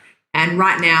further. And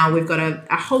right now, we've got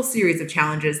a whole series of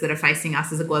challenges that are facing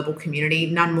us as a global community,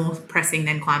 none more pressing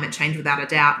than climate change, without a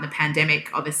doubt. And the pandemic,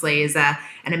 obviously, is an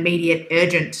immediate,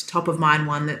 urgent, top-of-mind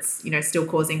one that's, still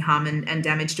causing harm and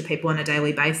damage to people on a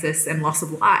daily basis and loss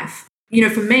of life.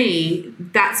 For me,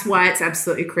 that's why it's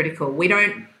absolutely critical.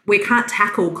 We can't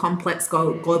tackle complex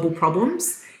global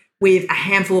problems with a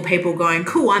handful of people going,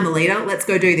 cool, I'm a leader, let's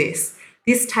go do this.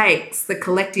 This takes the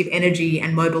collective energy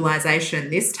and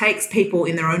mobilization. This takes people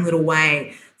in their own little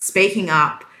way, speaking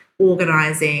up,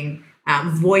 organizing,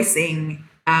 voicing,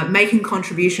 making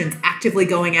contributions, actively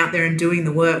going out there and doing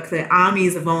the work. The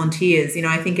armies of volunteers.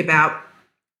 I think about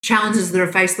challenges that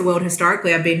have faced the world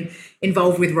historically. I've been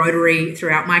involved with Rotary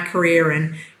throughout my career,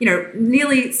 and,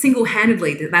 nearly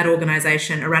single-handedly that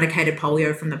organization eradicated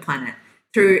polio from the planet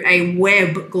through a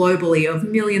web globally of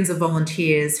millions of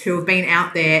volunteers who have been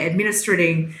out there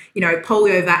administering,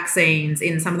 polio vaccines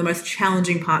in some of the most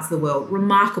challenging parts of the world.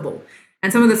 Remarkable.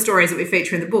 And some of the stories that we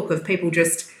feature in the book of people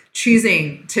just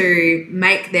choosing to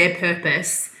make their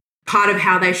purpose part of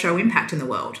how they show impact in the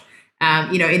world.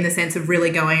 In the sense of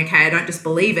really going, okay, I don't just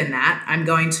believe in that. I'm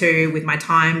going to, with my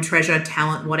time, treasure,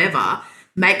 talent, whatever,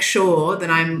 make sure that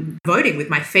I'm voting with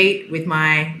my feet, with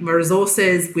my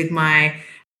resources, with my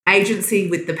agency,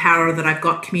 with the power that I've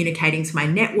got communicating to my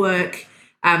network.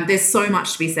 There's so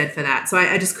much to be said for that. So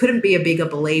I just couldn't be a bigger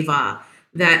believer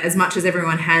that as much as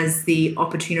everyone has the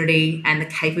opportunity and the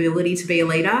capability to be a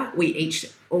leader, we each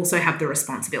also have the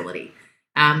responsibility.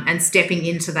 And stepping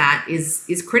into that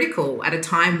is critical at a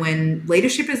time when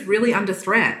leadership is really under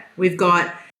threat. We've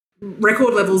got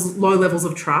record levels, low levels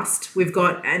of trust. We've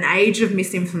got an age of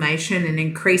misinformation and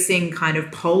increasing kind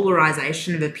of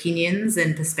polarization of opinions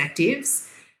and perspectives.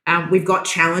 We've got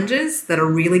challenges that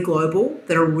are really global,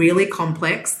 that are really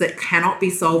complex, that cannot be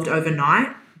solved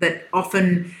overnight, that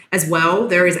often as well,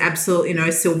 there is absolutely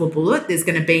no silver bullet. There's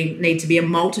going to need to be a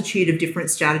multitude of different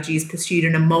strategies pursued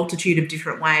in a multitude of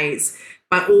different ways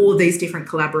by all of these different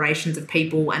collaborations of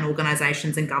people and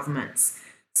organisations and governments.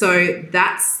 So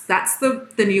that's the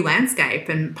new landscape.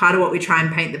 And part of what we try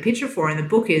and paint the picture for in the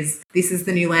book is this is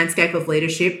the new landscape of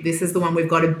leadership. This is the one we've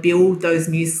got to build those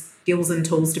new skills and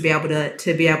tools to be able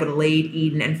to lead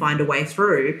in and find a way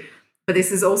through. But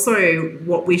this is also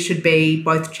what we should be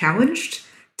both challenged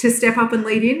to step up and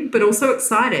lead in, but also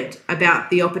excited about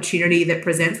the opportunity that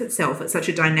presents itself at such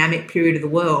a dynamic period of the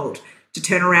world to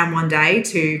turn around one day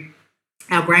to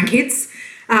our grandkids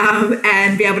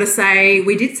and be able to say,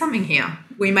 we did something here.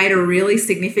 We made a really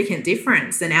significant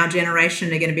difference, and our generation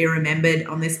are going to be remembered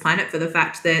on this planet for the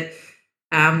fact that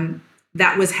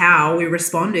that was how we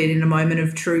responded in a moment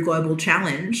of true global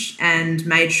challenge and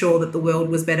made sure that the world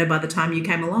was better by the time you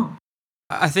came along.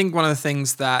 I think one of the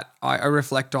things that I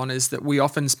reflect on is that we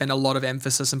often spend a lot of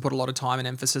emphasis and put a lot of time and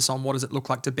emphasis on what does it look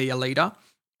like to be a leader.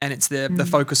 And it's the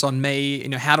focus on me,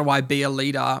 how do I be a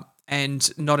leader,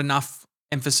 and not enough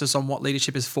emphasis on what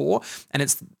leadership is for. And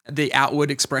it's the outward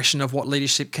expression of what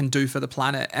leadership can do for the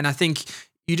planet. And I think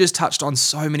you just touched on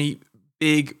so many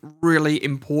big, really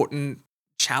important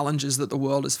challenges that the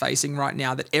world is facing right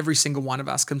now that every single one of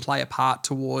us can play a part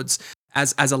towards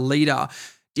as a leader.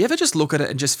 Do you ever just look at it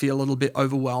and just feel a little bit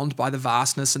overwhelmed by the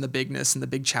vastness and the bigness and the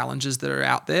big challenges that are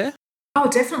out there? Oh,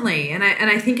 definitely. And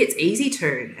I think it's easy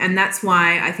to. And that's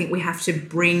why I think we have to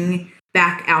bring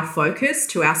back our focus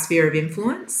to our sphere of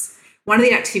influence. one of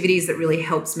the activities that really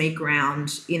helps me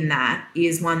ground in that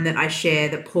is one that I share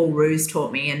that Paul Roos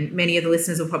taught me. And many of the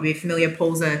listeners will probably be familiar.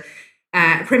 Paul's a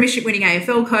premiership winning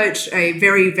AFL coach, a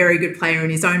very, very good player in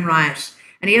his own right.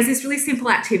 And he has this really simple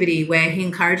activity where he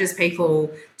encourages people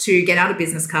to get out a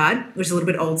business card, which is a little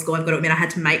bit old school. I've got to admit, I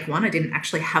had to make one. I didn't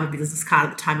actually have a business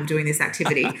card at the time of doing this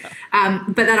activity.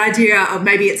 But that idea of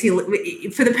maybe it's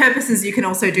for the purposes, you can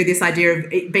also do this idea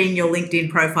of it being your LinkedIn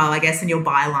profile, I guess, and your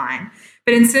byline.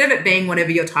 But instead of it being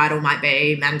whatever your title might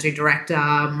be, managing director,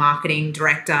 marketing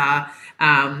director,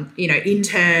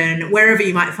 intern, wherever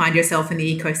you might find yourself in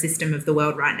the ecosystem of the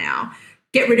world right now,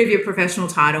 get rid of your professional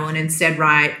title and instead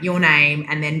write your name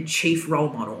and then chief role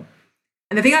model.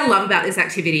 And the thing I love about this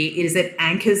activity is it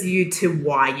anchors you to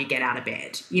why you get out of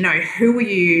bed. You know, who are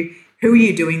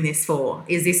you doing this for?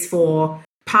 Is this for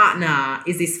partner?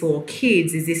 Is this for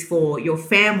kids? Is this for your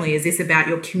family? Is this about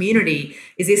your community?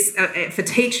 Is this for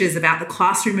teachers, about the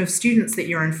classroom of students that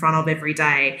you're in front of every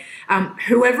day?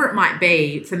 Whoever it might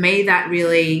be, for me, that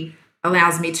really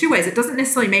allows me two ways. It doesn't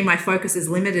necessarily mean my focus is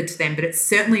limited to them, but it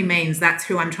certainly means that's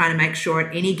who I'm trying to make sure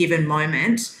at any given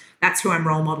moment, that's who I'm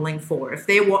role modeling for. If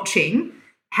they're watching,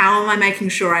 how am I making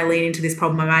sure I lean into this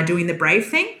problem? Am I doing the brave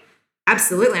thing?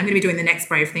 Absolutely. I'm going to be doing the next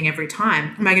brave thing every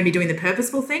time. Am I going to be doing the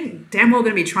purposeful thing? Damn well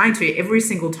going to be trying to every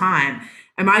single time.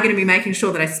 Am I going to be making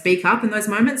sure that I speak up in those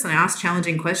moments and I ask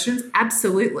challenging questions?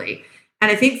 Absolutely.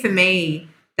 And I think for me,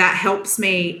 that helps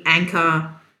me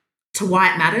anchor to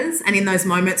why it matters. And in those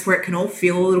moments where it can all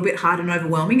feel a little bit hard and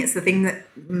overwhelming, it's the thing that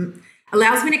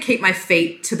allows me to keep my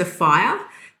feet to the fire,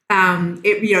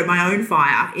 my own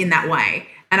fire in that way.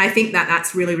 And I think that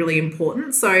that's really, really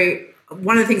important. So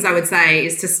one of the things I would say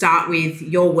is to start with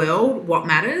your world, what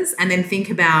matters, and then think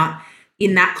about,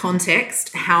 in that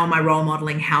context, how am I role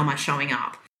modeling? How am I showing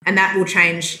up? And that will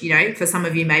change, for some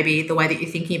of you, maybe the way that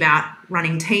you're thinking about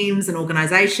running teams and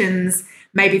organizations.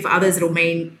 Maybe for others, it'll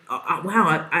mean,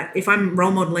 if I'm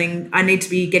role modeling, I need to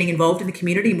be getting involved in the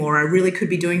community more. I really could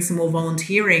be doing some more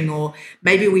volunteering, or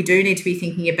maybe we do need to be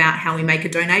thinking about how we make a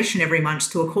donation every month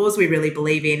to a cause we really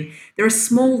believe in. There are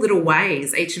small little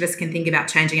ways each of us can think about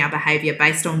changing our behaviour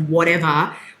based on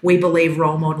whatever we believe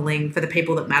role modeling for the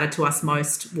people that matter to us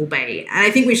most will be. And I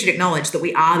think we should acknowledge that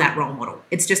we are that role model.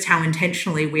 It's just how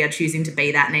intentionally we are choosing to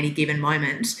be that in any given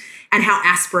moment, and how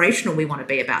aspirational we want to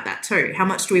be about that too. How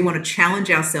much do we want to challenge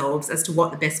ourselves as to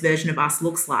what the best version of us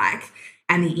looks like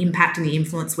and the impact and the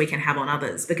influence we can have on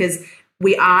others? Because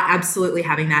we are absolutely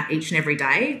having that each and every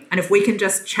day. And if we can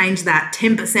just change that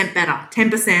 10% better,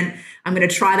 10%, I'm going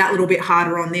to try that little bit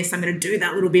harder on this, I'm going to do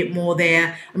that little bit more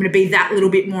there, I'm going to be that little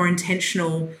bit more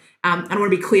intentional. I want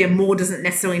to be clear, more doesn't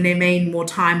necessarily mean more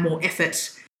time, more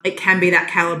effort. It can be that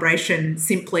calibration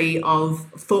simply of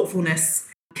thoughtfulness,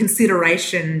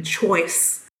 consideration,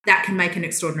 choice, that can make an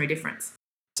extraordinary difference.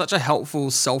 Such a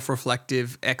helpful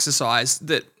self-reflective exercise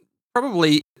that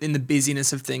probably in the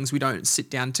busyness of things, we don't sit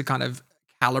down to kind of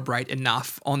calibrate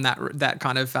enough on that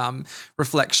kind of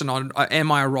reflection on,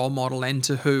 am I a role model, and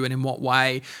to who and in what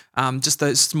way? Just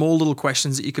those small little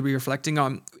questions that you could be reflecting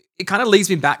on. It kind of leads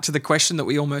me back to the question that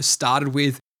we almost started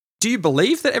with. Do you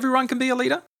believe that everyone can be a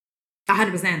leader?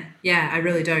 100%. Yeah, I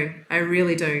really do. I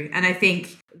really do. And I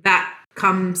think that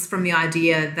comes from the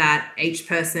idea that each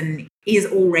person is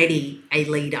already a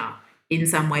leader in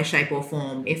some way, shape or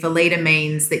form. If a leader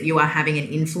means that you are having an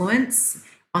influence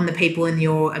on the people in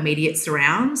your immediate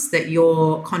surrounds, that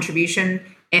your contribution,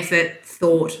 effort,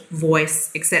 thought,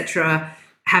 voice, etc.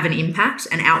 have an impact,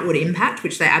 an outward impact,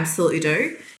 which they absolutely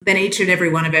do, then each and every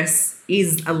one of us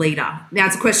is a leader. Now,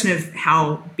 it's a question of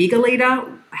how big a leader,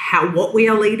 what we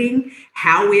are leading,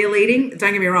 how we are leading.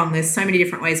 Don't get me wrong, there's so many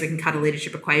different ways we can cut a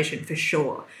leadership equation for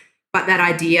sure. But that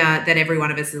idea that every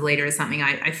one of us is a leader is something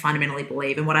I fundamentally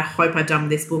believe. And what I hope I've done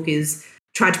with this book is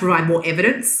tried to provide more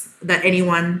evidence that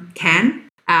anyone can,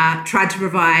 tried to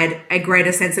provide a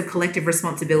greater sense of collective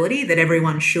responsibility that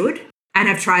everyone should, and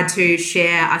have tried to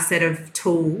share a set of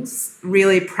tools,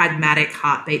 really pragmatic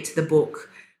heartbeat to the book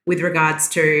with regards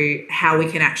to how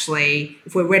we can actually,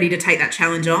 if we're ready to take that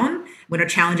challenge on, we're going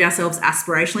to challenge ourselves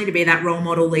aspirationally to be that role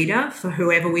model leader for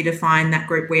whoever we define that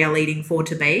group we are leading for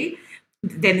to be,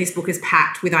 then this book is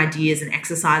packed with ideas and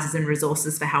exercises and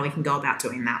resources for how we can go about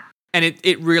doing that. And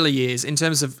it really is. In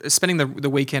terms of spending the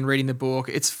weekend reading the book,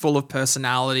 it's full of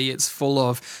personality. It's full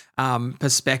of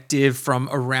perspective from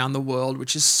around the world,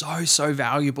 which is so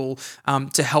valuable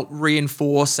to help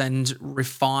reinforce and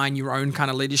refine your own kind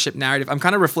of leadership narrative. I'm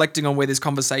kind of reflecting on where this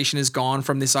conversation has gone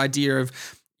from this idea of,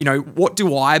 what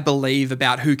do I believe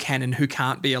about who can and who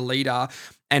can't be a leader?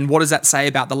 And what does that say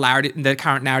about the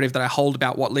current narrative that I hold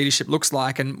about what leadership looks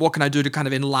like? And what can I do to kind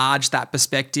of enlarge that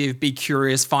perspective, be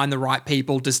curious, find the right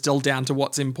people, distill down to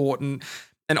what's important,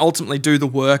 and ultimately do the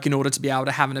work in order to be able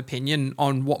to have an opinion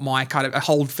on what my kind of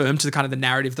hold firm to the kind of the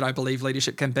narrative that I believe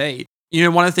leadership can be. You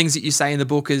know, one of the things that you say in the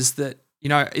book is that, you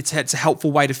know, it's a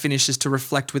helpful way to finish is to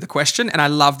reflect with a question. And I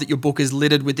love that your book is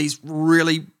littered with these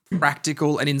really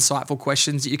practical and insightful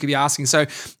questions that you could be asking. So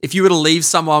if you were to leave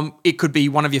someone, it could be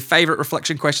one of your favorite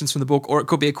reflection questions from the book, or it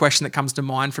could be a question that comes to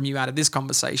mind from you out of this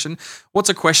conversation. What's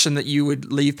a question that you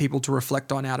would leave people to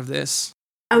reflect on out of this?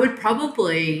 I would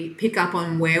probably pick up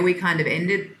on where we kind of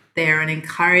ended there and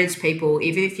encourage people,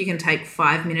 even if you can take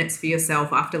 5 minutes for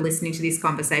yourself after listening to this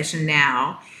conversation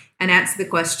now, and answer the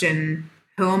question,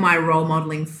 who am I role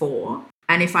modeling for?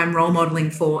 And if I'm role modeling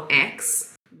for X,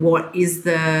 what is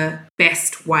the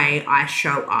best way I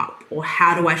show up? Or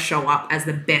how do I show up as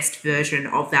the best version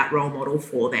of that role model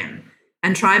for them?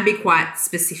 And try and be quite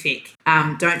specific.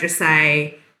 Don't just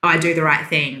say, oh, I do the right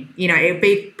thing. You know,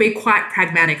 be quite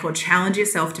pragmatic, or challenge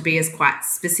yourself to be as quite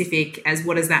specific as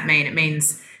what does that mean? It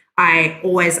means I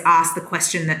always ask the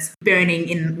question that's burning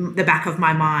in the back of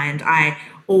my mind. I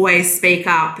always speak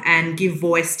up and give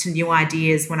voice to new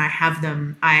ideas when I have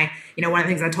them. One of the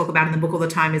things I talk about in the book all the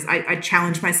time is I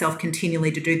challenge myself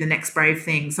continually to do the next brave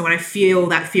thing. So when I feel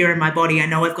that fear in my body, I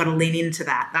know I've got to lean into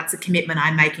that. That's a commitment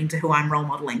I'm making to who I'm role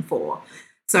modeling for.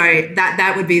 So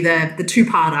that would be the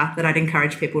two-parter that I'd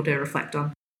encourage people to reflect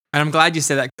on. And I'm glad you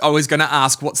said that. I was going to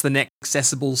ask what's the next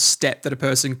accessible step that a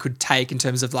person could take in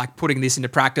terms of like putting this into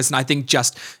practice. And I think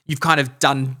just you've kind of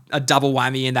done a double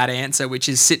whammy in that answer, which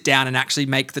is sit down and actually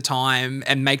make the time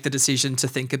and make the decision to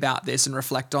think about this and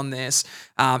reflect on this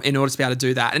in order to be able to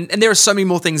do that. And there are so many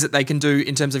more things that they can do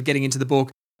in terms of getting into the book.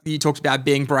 You talked about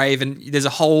being brave, and there's a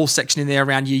whole section in there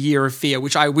around your year of fear,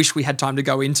 which I wish we had time to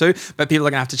go into, but people are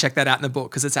going to have to check that out in the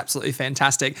book because it's absolutely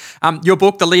fantastic. Your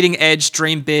book, The Leading Edge,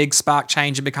 Dream Big, Spark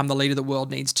Change, and Become the Leader the World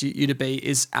Needs you to be,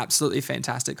 is absolutely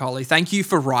fantastic, Holly. Thank you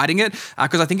for writing it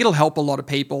because I think it'll help a lot of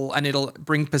people and it'll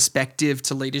bring perspective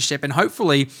to leadership and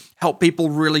hopefully help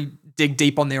people really dig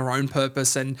deep on their own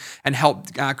purpose and help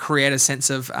create a sense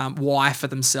of why for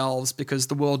themselves, because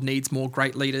the world needs more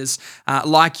great leaders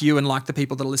like you and like the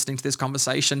people that are listening to this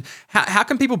conversation. How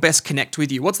can people best connect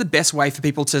with you? What's the best way for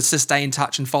people to stay in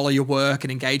touch and follow your work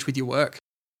and engage with your work?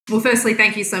 Well, firstly,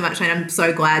 thank you so much, and I'm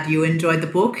so glad you enjoyed the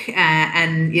book.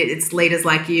 And it's leaders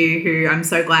like you who I'm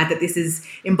so glad that this is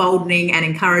emboldening and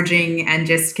encouraging and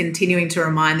just continuing to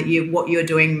remind that what you're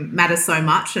doing matters so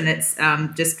much. And it's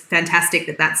just fantastic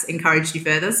that that's encouraged you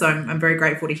further. So I'm very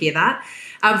grateful to hear that.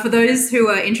 For those who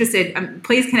are interested,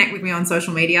 please connect with me on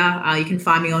social media. You can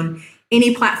find me on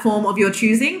any platform of your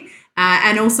choosing.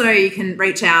 And also you can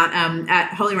reach out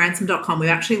at hollyransom.com. We're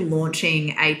actually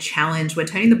launching a challenge. We're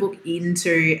turning the book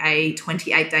into a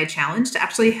 28-day challenge to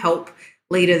actually help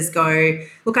leaders go,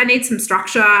 look, I need some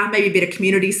structure, maybe a bit of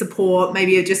community support,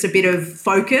 maybe just a bit of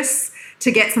focus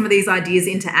to get some of these ideas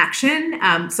into action.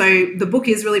 So the book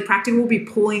is really practical. We'll be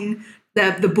pulling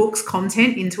the book's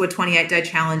content into a 28-day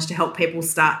challenge to help people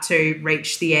start to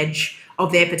reach the edge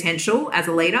of their potential as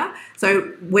a leader.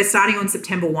 So we're starting on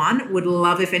September 1. Would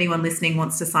love if anyone listening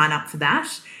wants to sign up for that.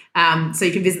 So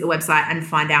you can visit the website and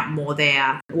find out more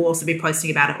there. We'll also be posting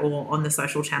about it all on the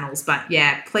social channels. But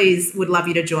yeah, please, would love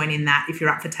you to join in that if you're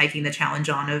up for taking the challenge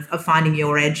on of finding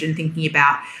your edge and thinking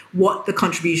about what the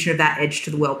contribution of that edge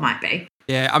to the world might be.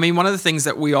 Yeah, I mean, one of the things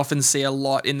that we often see a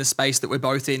lot in the space that we're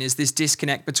both in is this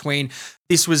disconnect between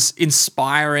this was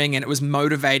inspiring and it was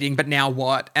motivating, but now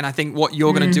what? And I think what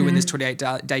you're going to do in this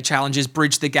 28-day challenge is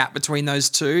bridge the gap between those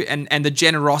two, and the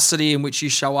generosity in which you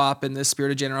show up and the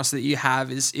spirit of generosity that you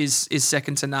have is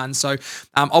second to none. So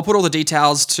I'll put all the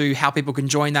details to how people can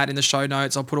join that in the show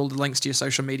notes. I'll put all the links to your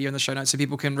social media in the show notes so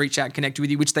people can reach out and connect with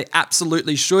you, which they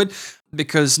absolutely should,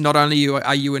 because not only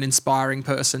are you an inspiring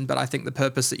person, but I think the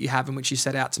purpose that you have in which you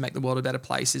set out to make the world a better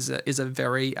place is a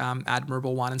very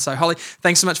admirable one. And so, Holly,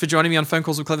 thanks so much for joining me on Phone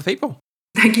Calls with Clever People.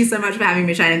 Thank you so much for having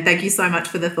me, Shane, and thank you so much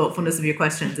for the thoughtfulness of your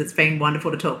questions. It's been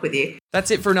wonderful to talk with you. That's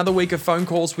it for another week of Phone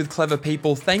Calls with Clever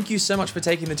People. Thank you so much for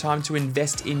taking the time to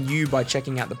invest in you by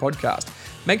checking out the podcast.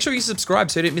 Make sure you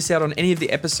subscribe so you don't miss out on any of the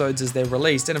episodes as they're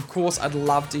released. And of course, I'd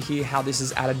love to hear how this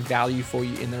has added value for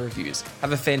you in the reviews.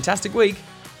 Have a fantastic week.